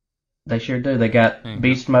 They sure do. They got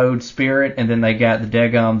Beast Mode Spirit, and then they got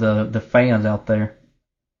the fans out there.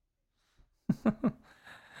 All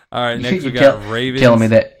right, next we got Ravens.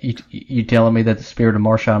 You telling me that the spirit of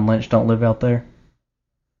Marshawn Lynch don't live out there?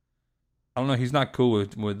 I don't know. He's not cool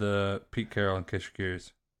with Pete Carroll, in case you're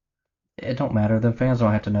curious. It don't matter. The fans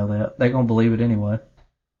don't have to know that. They're gonna believe it anyway.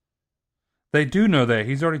 They do know that.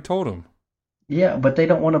 He's already told them. Yeah, but they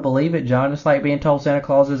don't want to believe it, John. It's like being told Santa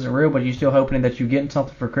Claus isn't real, but you're still hoping that you're getting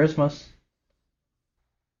something for Christmas.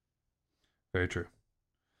 Very true.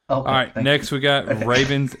 Okay, all right, next we got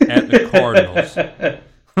Ravens at the Cardinals.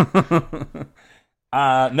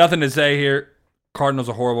 Nothing to say here. Cardinals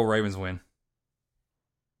are horrible. Ravens win.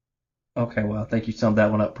 Okay, well, I think you summed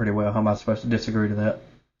that one up pretty well. How am I supposed to disagree to that?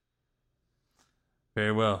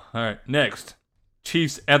 Very well. All right, next.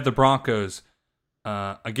 Chiefs at the Broncos.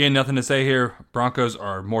 Again, nothing to say here. Broncos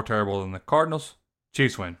are more terrible than the Cardinals.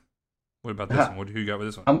 Chiefs win. What about this one? Who you got with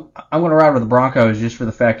this one? I'm going to ride with the Broncos just for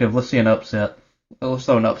the fact of let's see an upset. Let's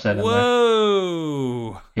throw an upset in there.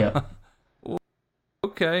 Whoa! Yeah.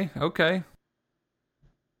 Okay.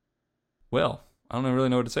 Well, I don't really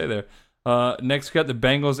know what to say there. Next, we got the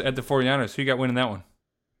Bengals at the 49ers. Who you got winning that one?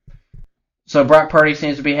 So Brock Purdy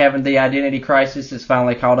seems to be having the identity crisis. It's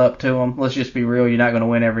finally caught up to him. Let's just be real. You're not going to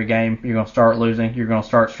win every game. You're going to start losing. You're going to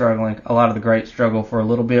start struggling. A lot of the greats struggle for a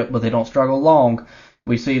little bit, but they don't struggle long.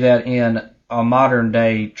 We see that in a modern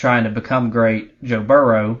day trying to become great. Joe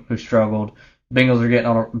Burrow, who struggled. Bengals are getting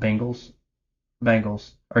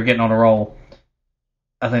on a roll.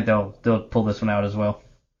 I think they'll pull this one out as well.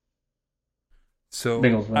 So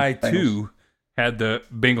Bengals win. I Bengals. too had the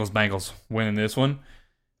Bengals winning this one.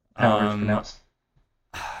 How it's pronounced.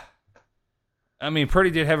 I mean, Purdy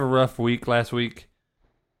did have a rough week last week.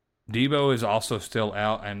 Debo is also still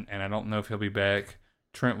out, and I don't know if he'll be back.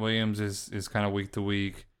 Trent Williams is kind of week to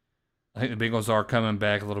week. I think the Bengals are coming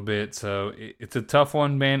back a little bit, so it's a tough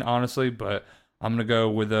one, man, honestly, but I'm going to go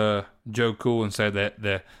with Joe Cool and say that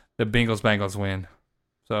the Bengals win.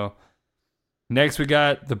 So next we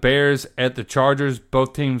got the Bears at the Chargers.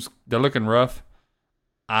 Both teams, they're looking rough.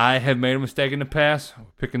 I have made a mistake in the past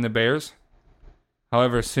picking the Bears.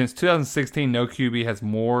 However, since 2016, no QB has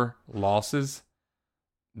more losses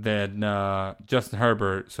than Justin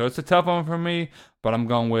Herbert. So it's a tough one for me, but I'm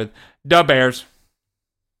going with the Bears.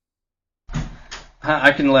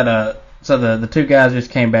 I can let so the two guys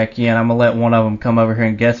just came back in. I'm gonna let one of them come over here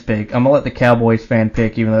and guest pick. I'm gonna let the Cowboys fan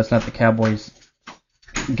pick, even though it's not the Cowboys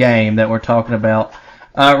game that we're talking about.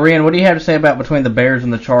 Rian, what do you have to say about between the Bears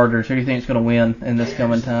and the Chargers? Who do you think is going to win in this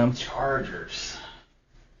coming time? Chargers.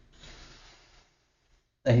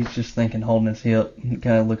 He's just thinking, holding his hip,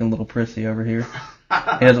 kind of looking a little prissy over here.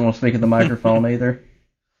 He doesn't want to speak at the microphone either.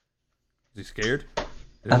 Is he scared?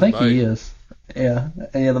 I think he is. Yeah,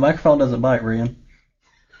 the microphone doesn't bite, Rian.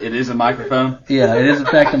 It is a microphone? Yeah, it is in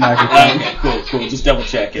fact a microphone. Okay, cool. Just double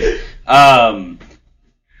check it. I'm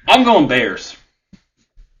going Bears.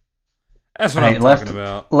 That's what I'm talking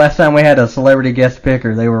about. Last time we had a celebrity guest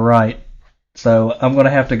picker, they were right. So I'm going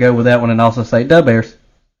to have to go with that one and also say the Bears.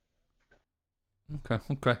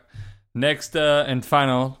 Okay. Next and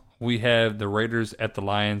final, we have the Raiders at the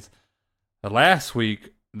Lions. Last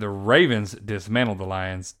week, the Ravens dismantled the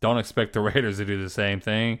Lions. Don't expect the Raiders to do the same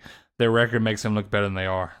thing. Their record makes them look better than they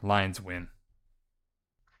are. Lions win.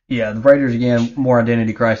 Yeah, the Raiders, again, more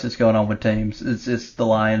identity crisis going on with teams. It's the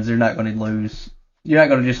Lions. They're not going to lose. You're not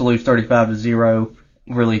going to just lose 35-0,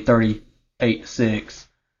 really 38-6,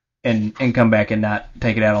 and come back and not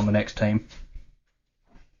take it out on the next team.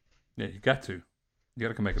 Yeah, you got to. You got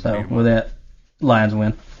to come back and So, beat them. with that, Lions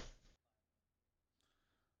win.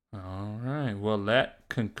 All right. Well, that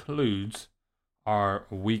concludes our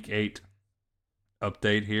Week 8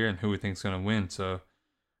 update here and who we think is going to win. So,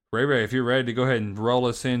 Ray, if you're ready to go ahead and roll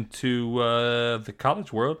us into the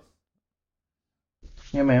college world.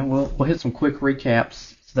 Yeah, man, we'll hit some quick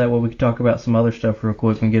recaps so that way we can talk about some other stuff real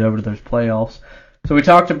quick and get over to those playoffs. So we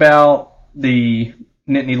talked about the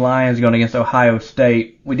Nittany Lions going against Ohio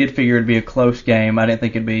State. We did figure it'd be a close game. I didn't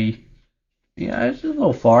think it'd be, it's a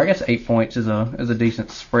little far. I guess 8 points is a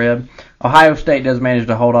decent spread. Ohio State does manage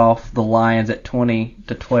to hold off the Lions at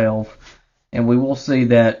 20-12, and we will see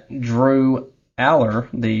that Drew Aller,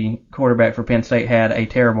 the quarterback for Penn State, had a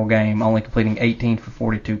terrible game, only completing 18 for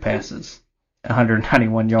 42 passes.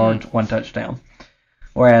 191 yards, one touchdown.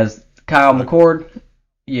 Whereas Kyle McCord,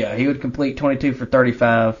 he would complete 22 for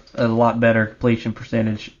 35, a lot better completion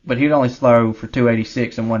percentage, but he'd only throw for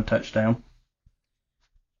 286 and one touchdown.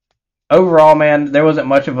 Overall, man, there wasn't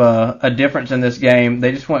much of a difference in this game.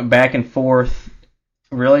 They just went back and forth,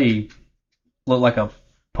 really looked like a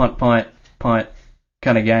punt kind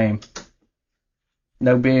of game.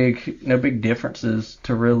 No big differences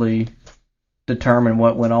to really determine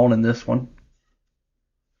what went on in this one.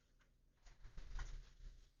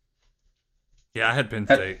 Yeah, I had Penn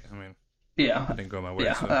State. I didn't go my way.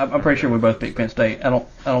 Yeah, so I'm pretty sure we both picked Penn State. I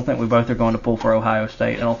don't think we both are going to pull for Ohio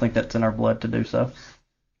State. I don't think that's in our blood to do so.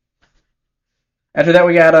 After that,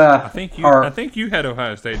 we got I think you had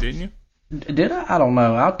Ohio State, didn't you? Did I? I don't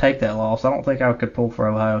know. I'll take that loss. I don't think I could pull for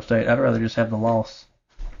Ohio State. I'd rather just have the loss.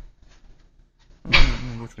 I don't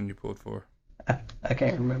remember which one you pulled for. I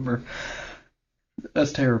can't remember.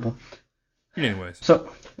 That's terrible. Anyways,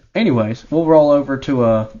 we'll roll over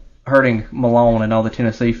to hurting Malone and all the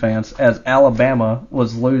Tennessee fans as Alabama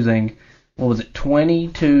was losing,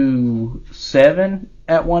 20-7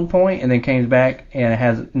 at one point, and then came back and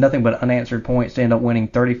has nothing but unanswered points to end up winning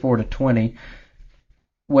 34-20.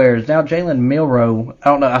 Whereas now Jalen Milroe,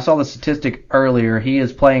 I don't know, I saw the statistic earlier, he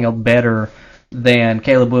is playing better than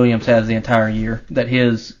Caleb Williams has the entire year, that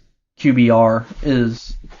his QBR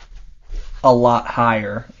is a lot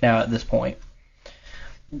higher now at this point.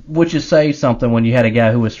 Which is say something when you had a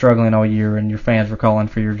guy who was struggling all year and your fans were calling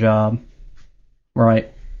for your job, right?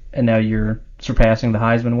 And now you're surpassing the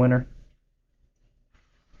Heisman winner.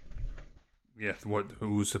 yeah,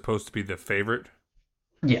 who was supposed to be the favorite?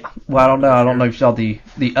 Yeah. Well, I don't know. I don't know if you saw the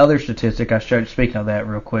other statistic I showed. Speaking of that,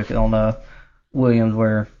 real quick on Williams,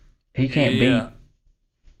 where he can't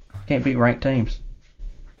beat ranked teams.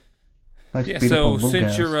 Yeah. So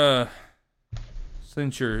since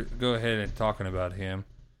you're go ahead and talking about him,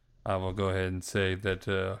 I will go ahead and say that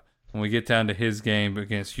when we get down to his game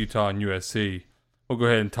against Utah and USC, we'll go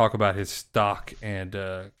ahead and talk about his stock and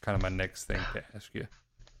kind of my next thing to ask you.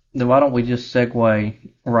 Then why don't we just segue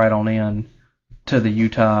right on in to the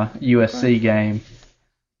Utah USC game?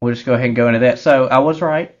 We'll just go ahead and go into that. So I was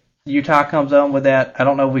right. Utah comes on with that. I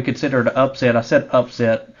don't know if we consider it an upset. I said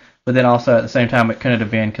upset, but then also at the same time it couldn't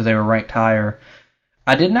have been because they were ranked higher.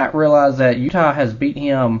 I did not realize that Utah has beat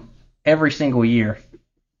him every single year.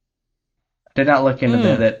 I did not look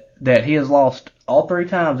into that he has lost all 3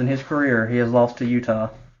 times in his career. He has lost to Utah.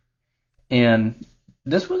 And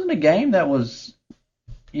this wasn't a game that was,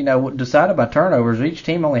 decided by turnovers. Each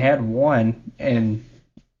team only had one, and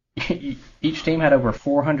each team had over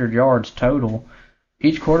 400 yards total.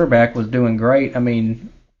 Each quarterback was doing great. I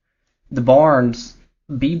mean, B. Barnes,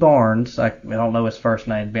 I don't know his first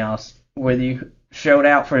name, to be honest with you, showed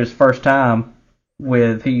out for his first time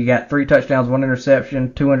he got 3 touchdowns, 1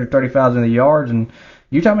 interception, 235 yards, and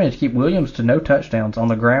Utah managed to keep Williams to no touchdowns on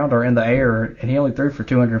the ground or in the air, and he only threw for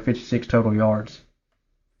 256 total yards.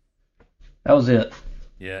 That was it.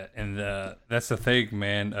 Yeah, and that's the thing,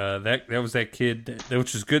 man. That was that kid,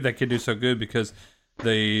 which is good. That kid did so good because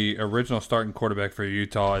the original starting quarterback for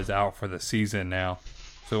Utah is out for the season now,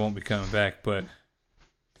 so he won't be coming back. But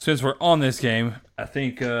since we're on this game, I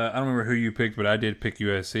think I don't remember who you picked, but I did pick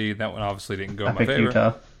USC. That one obviously didn't go in my favor.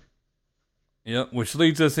 Utah. Yep, which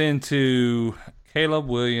leads us into Caleb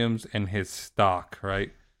Williams and his stock,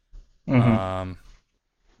 right? Mm-hmm.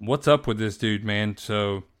 What's up with this dude, man?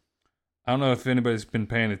 So I don't know if anybody's been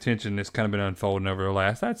paying attention. It's kind of been unfolding over the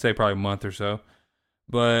last, I'd say, probably a month or so.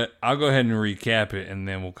 But I'll go ahead and recap it, and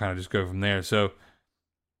then we'll kind of just go from there. So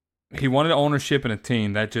he wanted ownership in a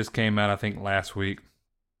team. That just came out, I think, last week.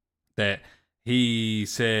 That he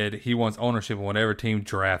said he wants ownership in whatever team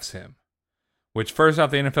drafts him. Which, first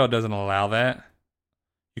off, the NFL doesn't allow that.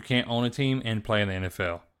 You can't own a team and play in the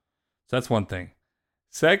NFL. So that's one thing.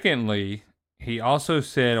 Secondly, he also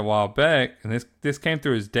said a while back, and this came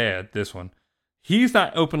through his dad, this one. He's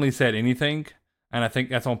not openly said anything, and I think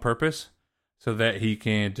that's on purpose, so that he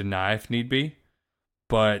can deny if need be.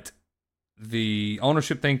 But the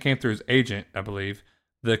ownership thing came through his agent, I believe.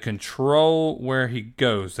 The control where he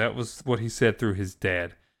goes, that was what he said through his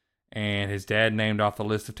dad. And his dad named off the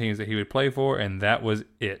list of teams that he would play for, and that was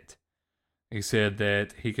it. He said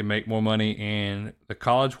that he could make more money in the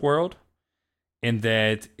college world, and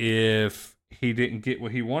that if he didn't get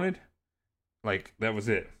what he wanted, like, that was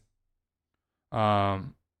it.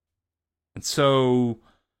 And so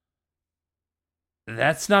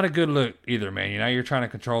that's not a good look either, man. You're trying to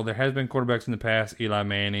control. There has been quarterbacks in the past, Eli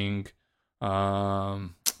Manning,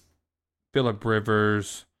 Phillip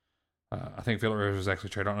Rivers. I think Phillip Rivers was actually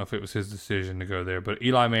traded. I don't know if it was his decision to go there, but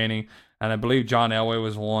Eli Manning, and I believe John Elway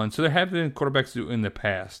was one. So there have been quarterbacks in the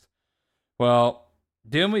past. Well,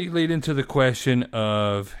 then we lead into the question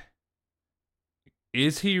of,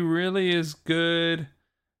 is he really as good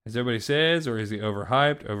as everybody says, or is he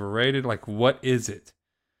overhyped, overrated? Like, what is it?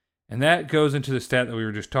 And that goes into the stat that we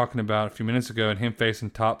were just talking about a few minutes ago, and him facing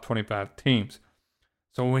top 25 teams.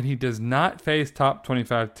 So when he does not face top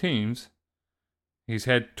 25 teams, he's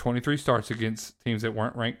had 23 starts against teams that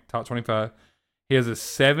weren't ranked top 25. He has a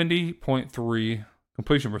 70.3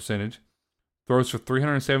 completion percentage, throws for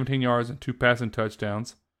 317 yards and 2 passing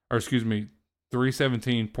touchdowns,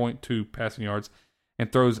 317.2 passing yards,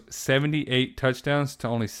 and throws 78 touchdowns to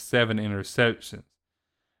only 7 interceptions.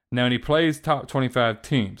 Now, when he plays top 25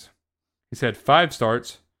 teams, he's had 5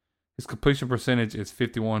 starts. His completion percentage is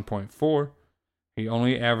 51.4. He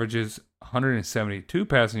only averages 172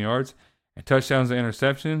 passing yards, and touchdowns and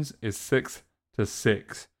interceptions is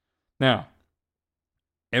 6-6. Now,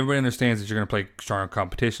 everybody understands that you're going to play stronger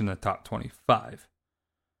competition in the top 25.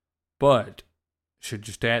 But should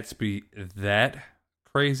your stats be that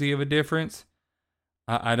crazy of a difference?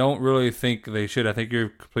 I don't really think they should. I think your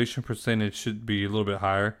completion percentage should be a little bit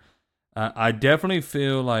higher. I definitely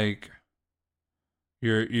feel like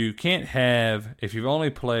you can't have, if you've only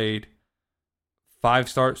played 5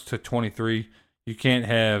 starts to 23, you can't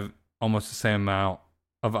have almost the same amount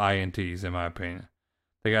of INTs, in my opinion.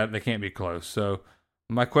 They can't be close. So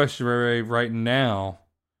my question right now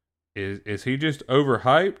is he just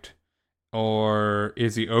overhyped, or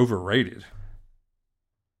is he overrated?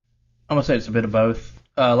 I'm going to say it's a bit of both.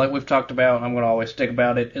 Like we've talked about, I'm going to always stick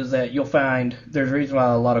about it, is that you'll find there's a reason why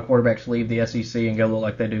a lot of quarterbacks leave the SEC and go look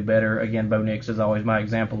like they do better. Again, Bo Nix is always my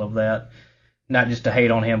example of that. Not just to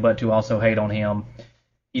hate on him, but to also hate on him.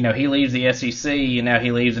 He leaves the SEC, and now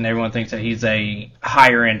he leaves, and everyone thinks that he's a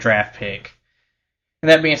higher-end draft pick. And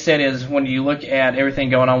that being said, is when you look at everything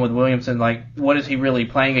going on with Williamson, like, what is he really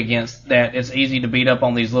playing against? That it's easy to beat up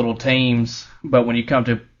on these little teams, but when you come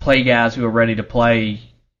to play guys who are ready to play,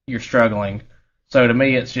 you're struggling. So to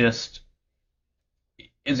me, it's just,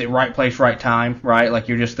 is it right place, right time, right? Like,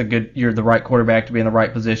 you're the right quarterback to be in the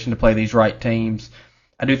right position to play these right teams.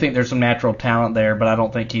 I do think there's some natural talent there, but I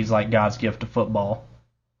don't think he's like God's gift to football.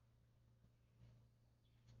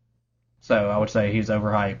 So I would say he's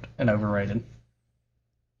overhyped and overrated.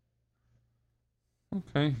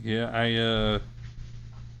 Okay, yeah,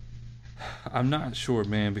 I'm not sure,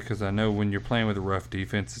 man, because I know when you're playing with a rough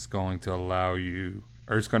defense, it's going to allow you,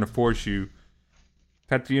 or it's going to force you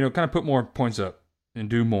to have to, kind of put more points up and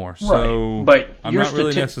do more. So right. But I'm not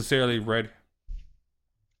really necessarily ready.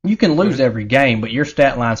 You can lose every game, but your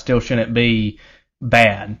stat line still shouldn't be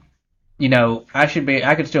bad.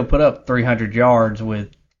 I could still put up 300 yards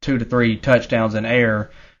with 2 to 3 touchdowns in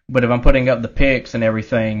air. But if I'm putting up the picks and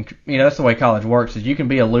everything, that's the way college works, is you can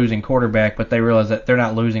be a losing quarterback, but they realize that they're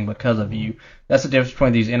not losing because of you. That's the difference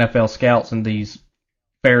between these NFL scouts and these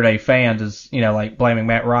Faraday fans is, like blaming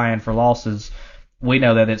Matt Ryan for losses. We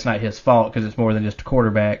know that it's not his fault because it's more than just a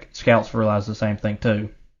quarterback. Scouts realize the same thing too.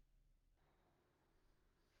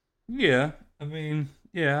 Yeah, I mean,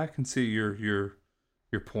 I can see your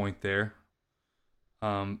point there.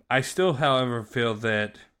 I still, however, feel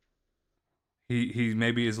that he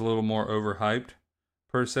maybe is a little more overhyped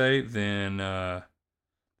per se than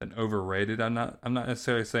overrated. I'm not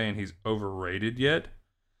necessarily saying he's overrated yet,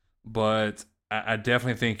 but I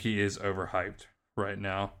definitely think he is overhyped right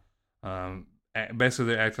now. Basically,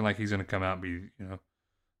 they're acting like he's going to come out and be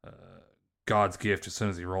God's gift as soon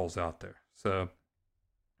as he rolls out there. So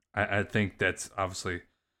I think that's obviously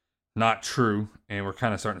not true, and we're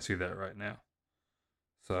kind of starting to see that right now.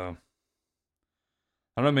 So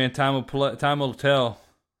I don't know, man. Time will tell.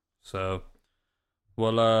 So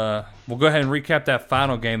we'll go ahead and recap that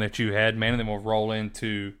final game that you had, man, and then we'll roll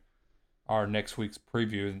into our next week's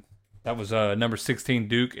preview. That was number 16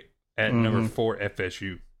 Duke at number 4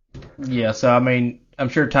 FSU. Yeah, so I mean, I'm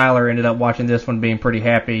sure Tyler ended up watching this one being pretty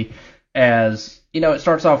happy, as it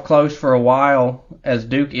starts off close for a while as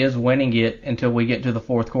Duke is winning it until we get to the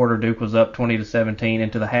fourth quarter. Duke was up 20-17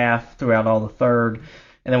 into the half throughout all the third.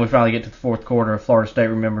 And then we finally get to the fourth quarter. Florida State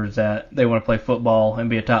remembers that they want to play football and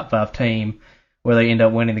be a top 5 team, where they end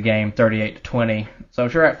up winning the game 38-20. So I'm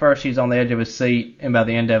sure at first he's on the edge of his seat, and by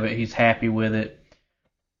the end of it, he's happy with it.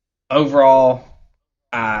 Overall,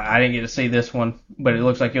 I didn't get to see this one, but it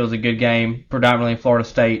looks like it was a good game, predominantly in Florida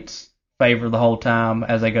State's favor the whole time,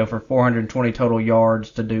 as they go for 420 total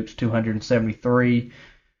yards to Duke's 273.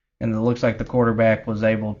 And it looks like the quarterback was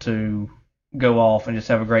able to go off and just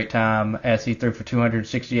have a great time, as he threw for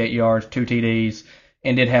 268 yards, 2 TDs,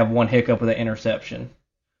 and did have one hiccup with an interception.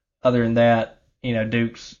 Other than that,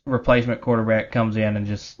 Duke's replacement quarterback comes in and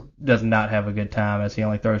just does not have a good time, as he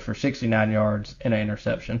only throws for 69 yards and an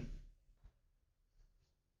interception.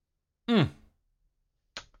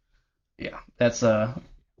 Yeah, that's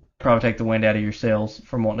probably take the wind out of your sails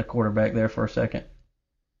from wanting a quarterback there for a second.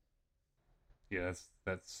 Yeah,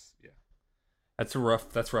 that's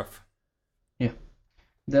rough. Yeah.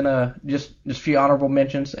 Then just a few honorable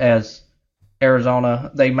mentions, as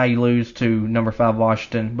Arizona, they may lose to number 5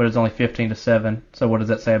 Washington, but it's only 15-7. So what does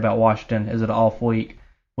that say about Washington? Is it an off week?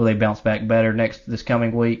 Will they bounce back better this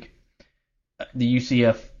coming week? The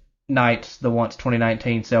UCF Knights, the once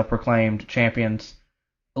 2019 self-proclaimed champions,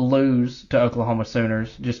 lose to Oklahoma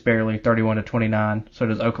Sooners, just barely 31-29. So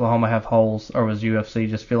does Oklahoma have holes, or was UFC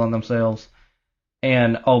just feeling themselves?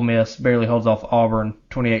 And Ole Miss barely holds off Auburn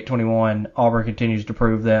 28-21. Auburn continues to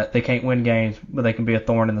prove that they can't win games, but they can be a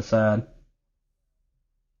thorn in the side.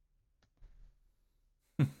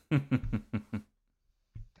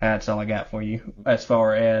 That's all I got for you as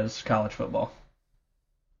far as college football.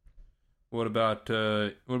 What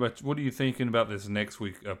are you thinking about this next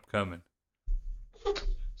week upcoming?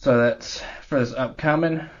 So that's for this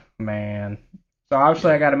upcoming, man. So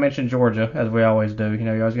obviously I got to mention Georgia, as we always do. You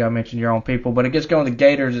always got to mention your own people. But it gets going to the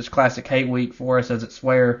Gators. It's classic hate week for us, as it's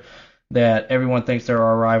where that everyone thinks they're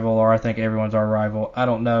our rival, or I think everyone's our rival. I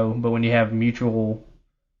don't know, but when you have mutual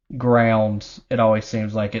grounds, it always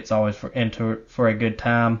seems like it's always for a good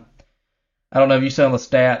time. I don't know if you saw the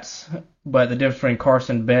stats, but the difference between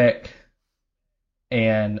Carson Beck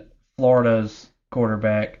and Florida's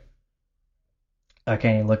quarterback, I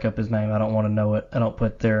can't even look up his name. I don't want to know it. I don't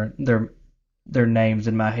put their names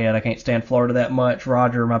in my head. I can't stand Florida that much.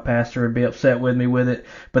 Roger, my pastor, would be upset with me with it.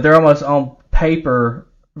 But they're almost on paper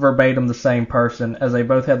verbatim the same person, as they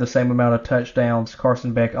both have the same amount of touchdowns.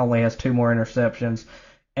 Carson Beck only has 2 more interceptions.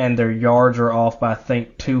 and their yards are off by I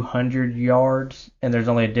think 200 yards, and there's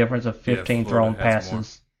only a difference of 15 Florida thrown has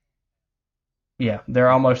passes. Yeah, they're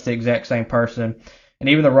almost the exact same person. And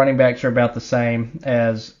even the running backs are about the same,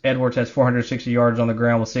 as Edwards has 460 yards on the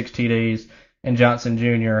ground with 6 TDs, and Johnson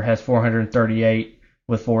Jr. has 438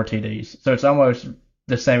 with 4 TDs. So it's almost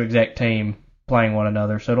the same exact team playing one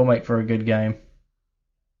another, so it'll make for a good game.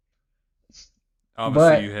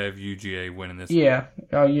 Obviously, you have UGA winning this. Yeah,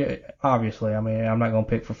 obviously. I mean, I'm not going to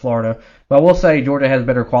pick for Florida. But I will say Georgia has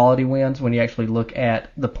better quality wins when you actually look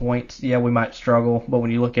at the points. Yeah, we might struggle, but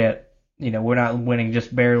when you look at, we're not winning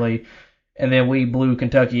just barely. And then we blew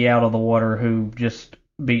Kentucky out of the water, who just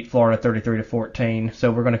beat Florida 33-14.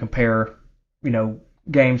 So we're going to compare,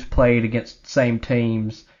 games played against same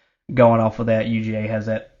teams. Going off of that, UGA has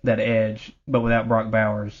that edge. But without Brock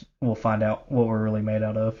Bowers, we'll find out what we're really made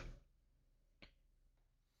out of.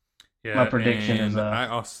 Yeah, my prediction is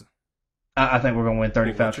I think we're going to win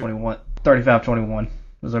 35-21. 35-21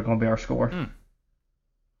 is going to be our score.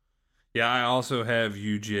 Yeah, I also have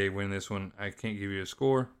UGA win this one. I can't give you a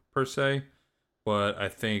score per se, but I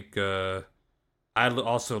think I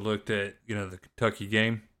also looked at the Kentucky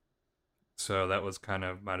game, so that was kind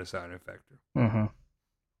of my deciding factor. Mm-hmm.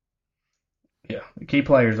 Yeah, the key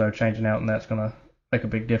players are changing out, and that's going to make a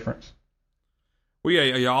big difference. Well,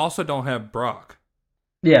 yeah, you also don't have Brock.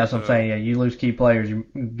 Yeah, that's what I'm saying. Yeah, you lose key players, you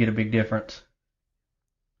get a big difference.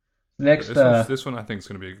 Next, this one I think is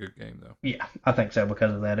going to be a good game, though. Yeah, I think so.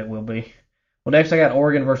 Because of that, it will be. Well, next I got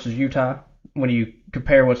Oregon versus Utah. When you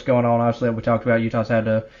compare what's going on, obviously we talked about Utah's had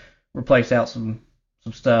to replace out some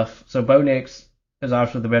stuff. So Bo Nix is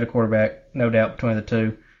obviously the better quarterback, no doubt between the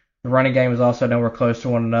two. The running game is also nowhere close to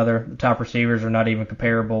one another. The top receivers are not even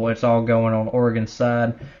comparable. It's all going on Oregon's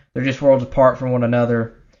side. They're just worlds apart from one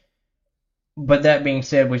another. But that being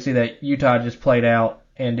said, we see that Utah just played out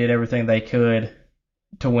and did everything they could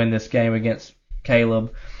to win this game against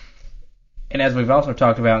Caleb. And as we've also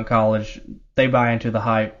talked about in college, they buy into the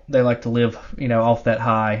hype. They like to live, off that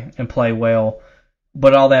high and play well.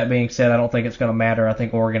 But all that being said, I don't think it's going to matter. I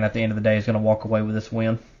think Oregon at the end of the day is going to walk away with this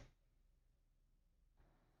win.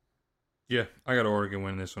 Yeah, I got Oregon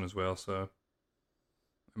winning this one as well. So,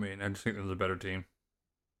 I just think they're the better team.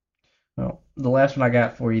 Well, the last one I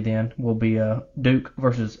got for you then will be Duke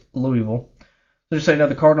versus Louisville. So just so you know,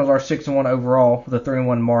 the Cardinals are 6-1 overall with a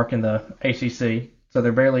 3-1 mark in the ACC. So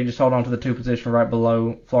they're barely just hold on to the 2 position right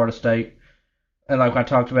below Florida State. And like I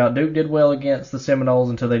talked about, Duke did well against the Seminoles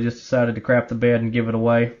until they just decided to crap the bed and give it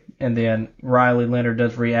away. And then Riley Leonard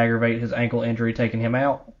does re-aggravate his ankle injury, taking him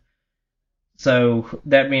out. So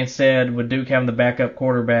that being said, with Duke having the backup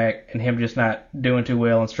quarterback and him just not doing too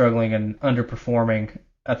well and struggling and underperforming,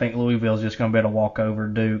 I think Louisville's just going to be able to walk over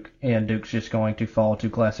Duke, and Duke's just going to fall to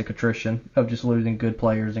classic attrition of just losing good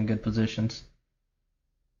players in good positions.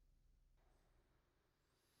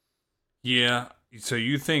 Yeah, so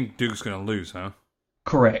you think Duke's going to lose, huh?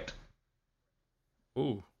 Correct.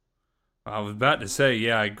 Ooh. I was about to say,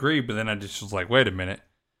 yeah, I agree, but then I just was like, wait a minute.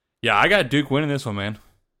 Yeah, I got Duke winning this one, man.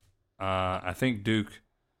 I think they're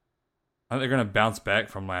going to bounce back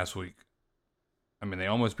from last week. They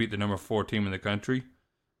almost beat the number 4 team in the country.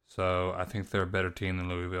 So I think they're a better team than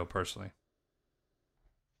Louisville, personally.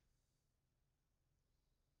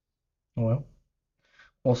 Well,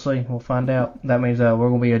 we'll see. We'll find out. That means we're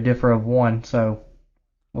going to be a differ of 1. So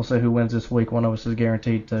we'll see who wins this week. One of us is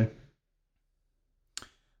guaranteed to.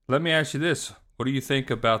 Let me ask you this. What do you think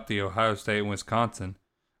about the Ohio State and Wisconsin?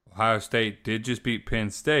 Ohio State did just beat Penn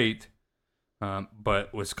State,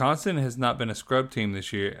 but Wisconsin has not been a scrub team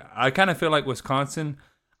this year. I kind of feel like I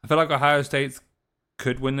feel like Ohio State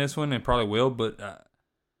could win this one and probably will, but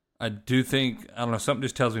I do think, I don't know, something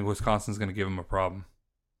just tells me Wisconsin's going to give them a problem.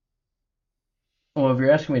 Well, if you're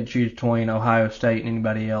asking me to choose between Ohio State and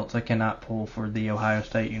anybody else, I cannot pull for the Ohio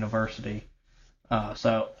State University.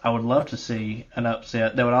 So I would love to see an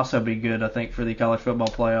upset. That would also be good, I think, for the college football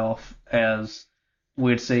playoff, as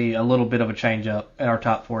we'd see a little bit of a change up in our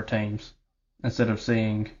top 4 teams instead of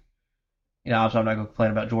seeing, obviously I'm not going to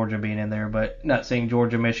complain about Georgia being in there, but not seeing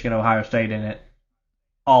Georgia, Michigan, Ohio State in it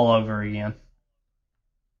all over again.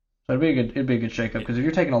 So it'd be a good shakeup, because if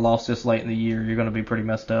you're taking a loss this late in the year, you're going to be pretty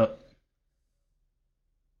messed up.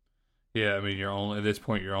 Yeah, at this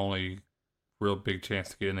point, your only real big chance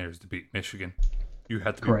to get in there is to beat Michigan. You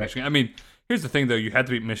have to beat Correct. Michigan. Here's the thing, though. You have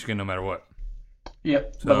to beat Michigan no matter what.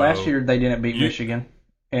 Yep, So, but last year they didn't beat Michigan,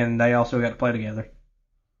 and they also got to play together.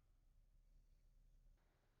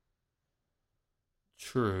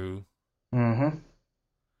 True. Mm-hmm.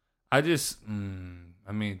 I just,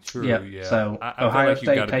 true, Yep. yeah. So I Ohio feel like State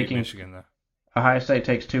you got to beat taking Michigan, though. Ohio State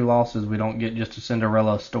takes 2 losses, we don't get just a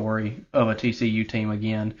Cinderella story of a TCU team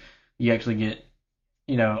again. You actually get,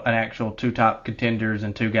 an actual 2 top contenders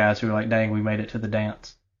and 2 guys who are like, dang, we made it to the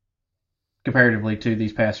dance. Comparatively to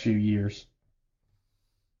these past few years.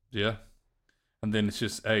 Yeah. And then it's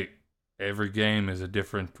just, hey, every game is a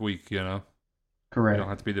different week, Correct. You don't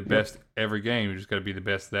have to be the best every game. You just got to be the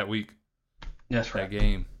best that week, That's right. that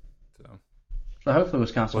game. So hopefully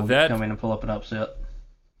Wisconsin will come in and pull up an upset.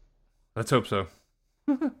 Let's hope so.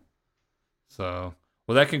 So,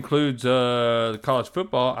 that concludes the college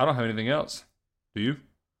football. I don't have anything else. Do you?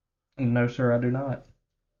 No, sir, I do not.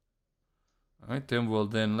 All right, then. Well,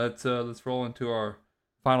 then let's roll into our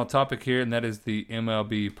final topic here, and that is the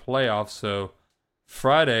MLB playoffs. So,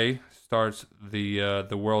 Friday starts the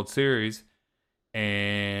World Series,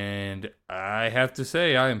 and I have to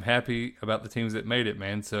say I am happy about the teams that made it,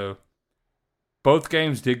 man. So, both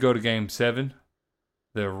games did go to Game 7.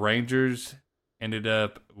 The Rangers ended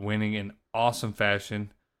up winning in awesome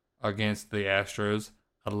fashion against the Astros,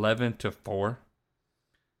 11-4.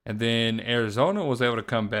 And then Arizona was able to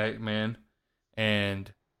come back, man.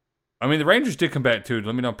 And, the Rangers did come back, too.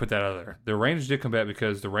 Let me not put that out there. The Rangers did come back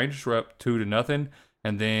because the Rangers were up 2-0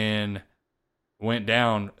 and then went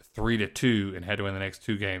down 3-2 and had to win the next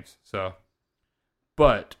 2 games. So,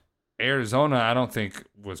 but Arizona, I don't think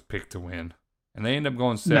was picked to win. And they ended up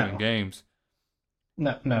going 7 games.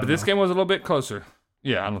 No. But this game was a little bit closer.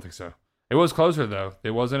 Yeah, I don't think so. It was closer, though.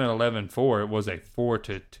 It wasn't an 11-4. It was a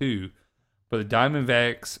 4-2. But the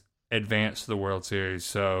Diamondbacks advanced to the World Series.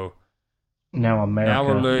 So now America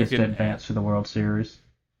we're gets to advance to the World Series.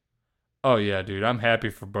 Oh, yeah, dude. I'm happy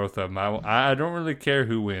for both of them. I don't really care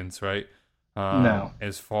who wins, right? No.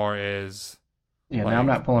 As far as... Yeah, now I'm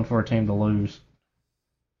not pulling for a team to lose.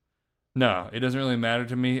 No, it doesn't really matter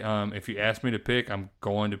to me. If you ask me to pick, I'm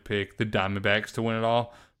going to pick the Diamondbacks to win it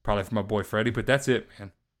all. Probably for my boy Freddie, but that's it,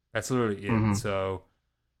 man. That's literally it. Mm-hmm. So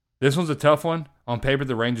this one's a tough one. On paper,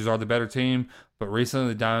 the Rangers are the better team, but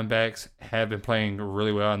recently the Diamondbacks have been playing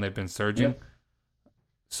really well and they've been surging. Yep.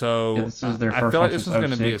 So yeah, this is their I first feel like this since one's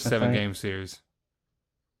going to be a 06, 7-game series.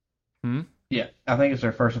 Yeah, I think it's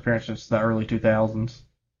their first appearance since the early 2000s.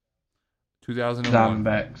 2001.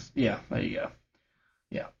 Diamondbacks. Yeah, there you go.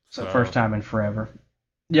 Yeah, so first time in forever.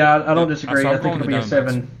 Yeah, I don't disagree. I think it'll be a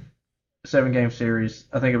seven-game series.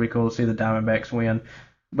 I think it'll be cool to see the Diamondbacks win.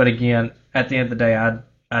 But again, at the end of the day,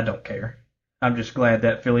 I don't care. I'm just glad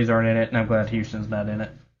that Phillies aren't in it, and I'm glad Houston's not in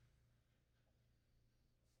it.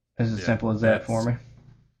 It's as simple as that for me.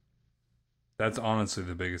 That's honestly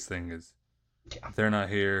the biggest thing is they're not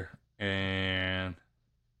here, and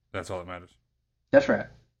that's all that matters. That's right.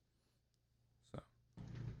 So,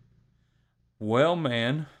 well,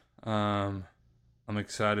 man, I'm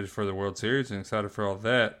excited for the World Series and excited for all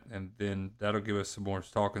that, and then that'll give us some more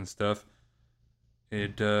talking stuff.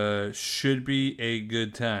 It should be a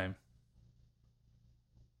good time.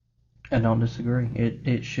 I don't disagree.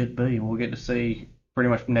 It should be. We'll get to see pretty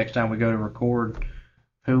much next time we go to record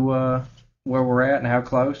who where we're at and how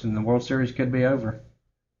close, and the World Series could be over.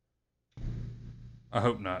 I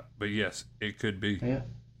hope not, but yes, it could be. Yeah.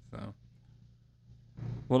 So,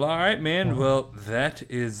 well, all right, man. Well,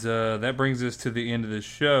 that brings us to the end of the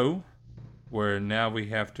show, where now we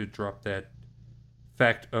have to drop that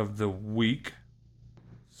fact of the week.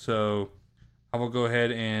 So, I will go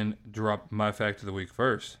ahead and drop my fact of the week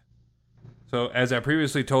first. So, as I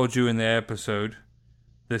previously told you in the episode,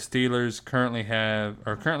 the Steelers currently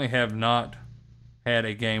have not had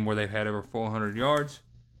a game where they've had over 400 yards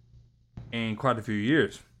in quite a few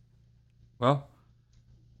years. Well,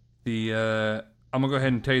 I'm gonna go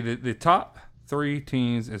ahead and tell you the top 3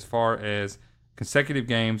 teams as far as consecutive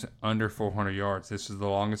games under 400 yards. This is the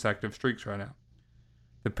longest active streaks right now.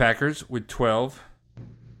 The Packers with 12,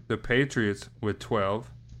 the Patriots with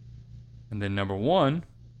 12, and then number 1,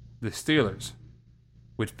 the Steelers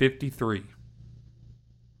with 53.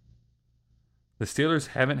 The Steelers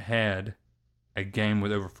haven't had a game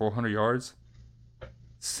with over 400 yards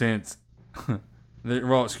since,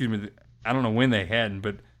 well, excuse me, I don't know when they hadn't,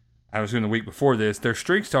 but I was doing the week before this. Their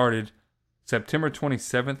streak started September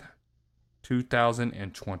 27th,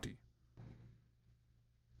 2020.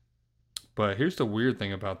 But here's the weird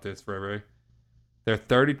thing about this, Ray. They're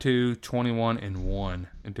 32, 21, and 1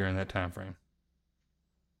 during that time frame.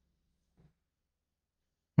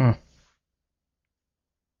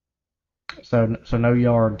 So no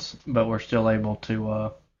yards, but we're still able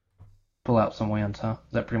to pull out some wins, huh?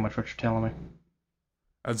 Is that pretty much what you're telling me?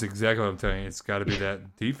 That's exactly what I'm telling you. It's got to be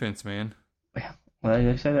that defense, man. Yeah. Well,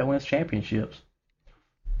 they say that wins championships.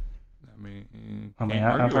 I mean,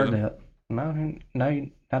 I've heard that. No,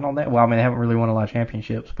 not on that. Well, I mean, they haven't really won a lot of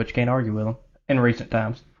championships, but you can't argue with them. in recent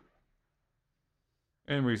times.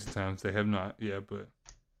 In recent times, they have not. Yeah, but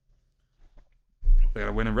they got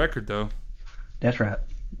a winning record though. That's right.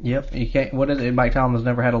 Yep. You can't. What is it? Mike Tomlin's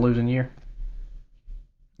never had a losing year.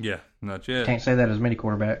 Yeah, not yet. Can't say that as many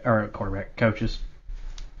quarterback coaches.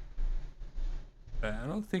 I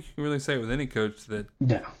don't think you can really say it with any coach that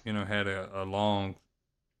No. had a long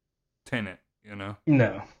tenant. No.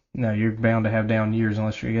 You're bound to have down years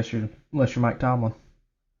unless you're Mike Tomlin.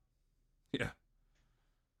 Yeah.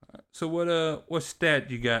 So what stat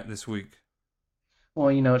you got this week? Well,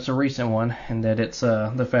 it's a recent one, and that it's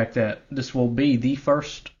the fact that this will be the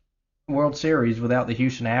first World Series without the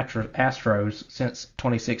Houston Astros since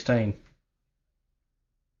 2016.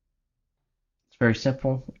 It's very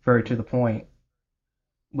simple, very to the point.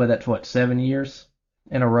 But that's 7 years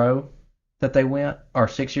in a row that they went, or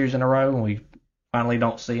 6 years in a row, and we finally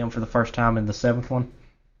don't see them for the first time in the 7th one.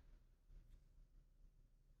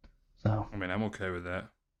 So, I mean, I'm okay with that.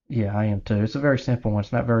 Yeah, I am too. It's a very simple one.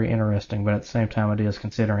 It's not very interesting, but at the same time, it is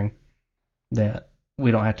considering that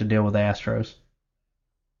we don't have to deal with the Astros.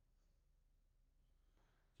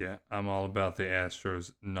 Yeah, I'm all about the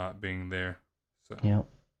Astros not being there. So Yep,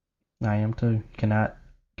 I am too.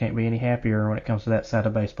 Can't be any happier when it comes to that side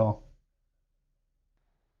of baseball.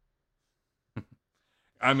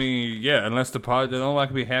 I mean, yeah, unless the Padres, the only one I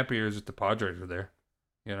can be happier is if the Padres are there.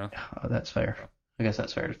 Oh, that's fair. I guess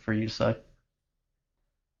that's fair for you to say.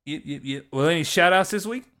 Yeah. Well, any shout outs this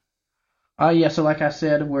week? Yeah, so like I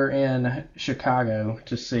said, we're in Chicago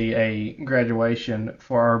to see a graduation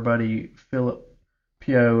for our buddy Philip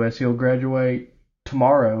Pio as he'll graduate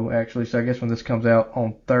tomorrow, actually. So I guess when this comes out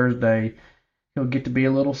on Thursday, he'll get to be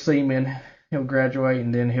a little seaman. He'll graduate,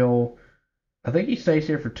 and then I think he stays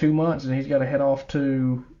here for 2 months, and he's got to head off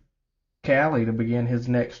to Cali to begin his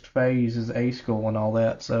next phase, his A school and all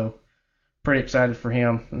that. So pretty excited for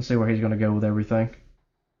him and see where he's going to go with everything.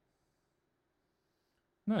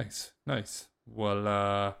 Nice.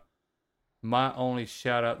 Well, my only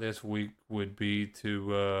shout out this week would be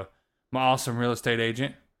to my awesome real estate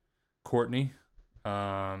agent, Courtney. We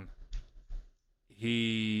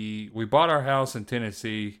bought our house in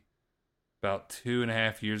Tennessee about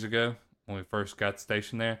 2.5 years ago when we first got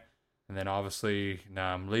stationed there, and then obviously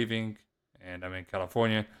now I'm leaving and I'm in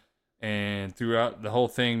California. And throughout the whole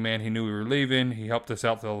thing, man, he knew we were leaving. He helped us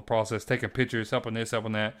out through all the process, taking pictures, helping this,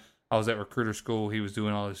 helping that. I was at recruiter school. He was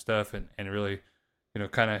doing all this stuff and really,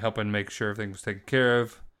 kind of helping make sure everything was taken care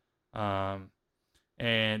of.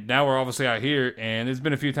 And now we're obviously out here, and there's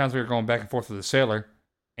been a few times we were going back and forth with the sailor,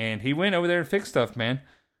 and he went over there and fixed stuff, man.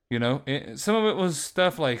 Some of it was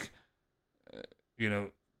stuff like,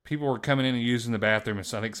 people were coming in and using the bathroom, and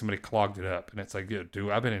so I think somebody clogged it up. And it's like, dude,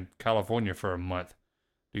 I've been in California for a month.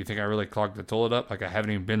 Do you think I really clogged the toilet up? Like, I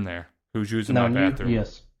haven't even been there. Who's using my bathroom?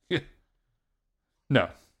 Yes. No,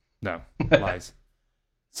 lies.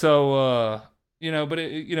 So, but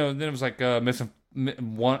then it was like missing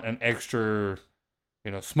an extra,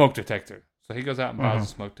 smoke detector. So he goes out and buys a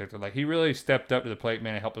smoke detector. Like, he really stepped up to the plate,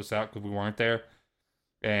 man, and helped us out because we weren't there.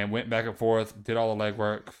 And went back and forth, did all the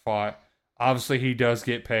legwork, fought. Obviously, he does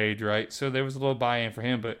get paid, right? So there was a little buy-in for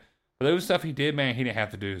him. But there was stuff he did, man, he didn't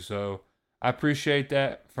have to do. So I appreciate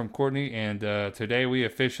that from Courtney. And today we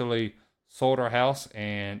officially sold our house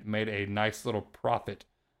and made a nice little profit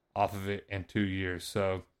off of it in 2 years.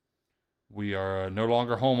 So we are no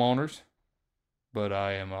longer homeowners, but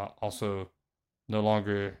I am also no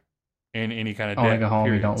longer in any kind of debt. Like a home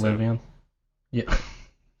period. you don't live in. Yeah.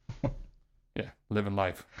 Yeah, living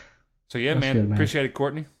life. So yeah, That's man, good, man. appreciate it,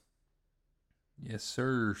 Courtney. Yes,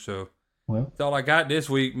 sir. So Well, that's all I got this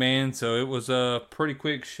week, man. So it was a pretty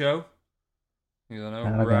quick show. I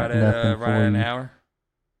Right got at nothing for an you. hour.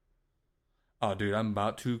 Oh, dude, I'm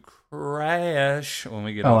about to crash when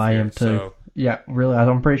we get off I here. am too. So, Yeah, really.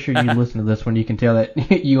 I'm pretty sure you listen to this one. You can tell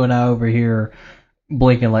that you and I over here are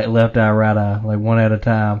blinking like left eye, right eye, like one at a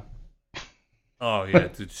time. oh yeah,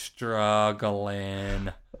 dude,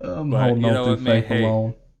 struggling. I'm But holding you on know through what, man? faith Hey.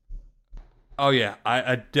 alone. Oh yeah,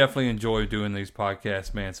 I definitely enjoy doing these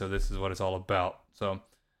podcasts, man. So this is what it's all about. So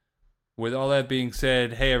with all that being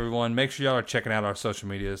said, hey everyone, make sure y'all are checking out our social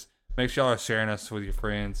medias. Make sure y'all are sharing us with your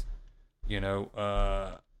friends. We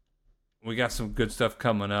got some good stuff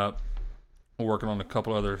coming up. We're working on a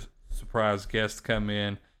couple other surprise guests to come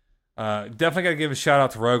in. Definitely got to give a shout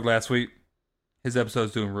out to Rogue last week. His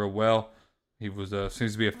episode's doing real well. He was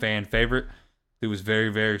seems to be a fan favorite. He was very,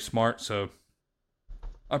 very smart. So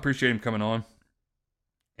I appreciate him coming on.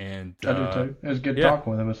 And I do too. It was good yeah.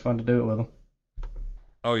 talking with him. It was fun to do it with him.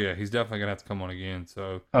 Oh yeah, he's definitely gonna have to come on again.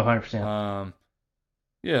 So 100%.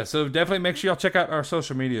 yeah, so definitely make sure y'all check out our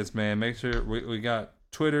social medias, man. Make sure we got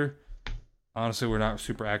Twitter, honestly, we're not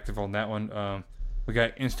super active on that one. We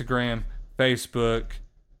got Instagram, Facebook.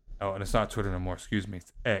 Oh, and it's not Twitter no more. Excuse me.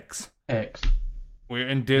 It's X. X. We're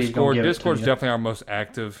in gonna Discord. give it to Discord's you. definitely our most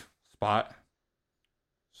active spot.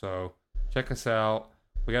 So check us out.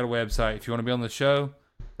 We got a website. If you want to be on the show,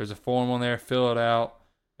 there's a form on there. Fill it out,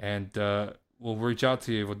 and we'll reach out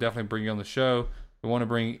to you. We'll definitely bring you on the show. We want to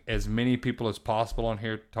bring as many people as possible on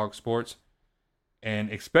here to talk sports,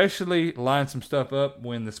 and especially line some stuff up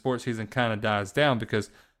when the sports season kind of dies down,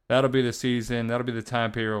 because that'll be the season. That'll be the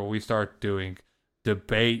time period where we start doing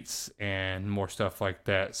debates and more stuff like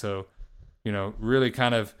that. So, really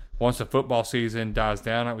kind of once the football season dies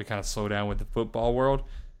down, we kind of slow down with the football world.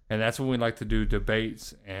 And that's when we like to do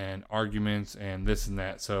debates and arguments and this and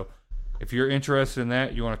that. So if you're interested in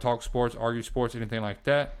that, you want to talk sports, argue sports, anything like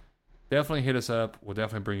that, definitely hit us up. We'll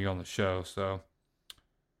definitely bring you on the show. So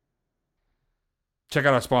check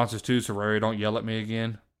out our sponsors too, so Ray, don't yell at me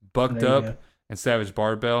again. Bucked There you Up go. and Savage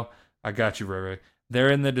Barbell. I got you, Ray. They're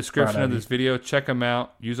in the description Proud of of this video. Check them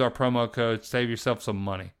out. Use our promo code. Save yourself some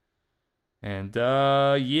money. And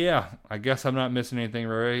yeah, I guess I'm not missing anything,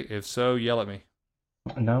 Ray. If so, yell at me.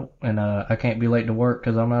 No, and I can't be late to work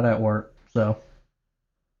because I'm not at work. So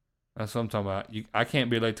That's what I'm talking about. I can't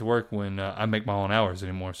be late to work when I make my own hours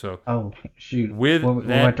anymore. So oh shoot, with we'll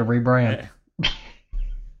that, have to rebrand.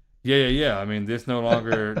 yeah. I mean, this no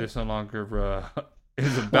longer is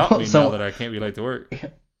about me So- now that I can't be late to work.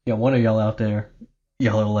 Yeah, one of y'all out there,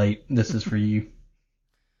 y'all are late. This is for you.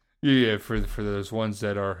 Yeah. For those ones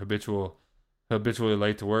that are habitually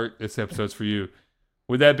late to work, this episode's for you.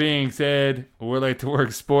 With that being said, we're Late to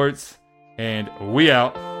Work Sports, and we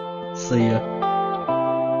out. See ya.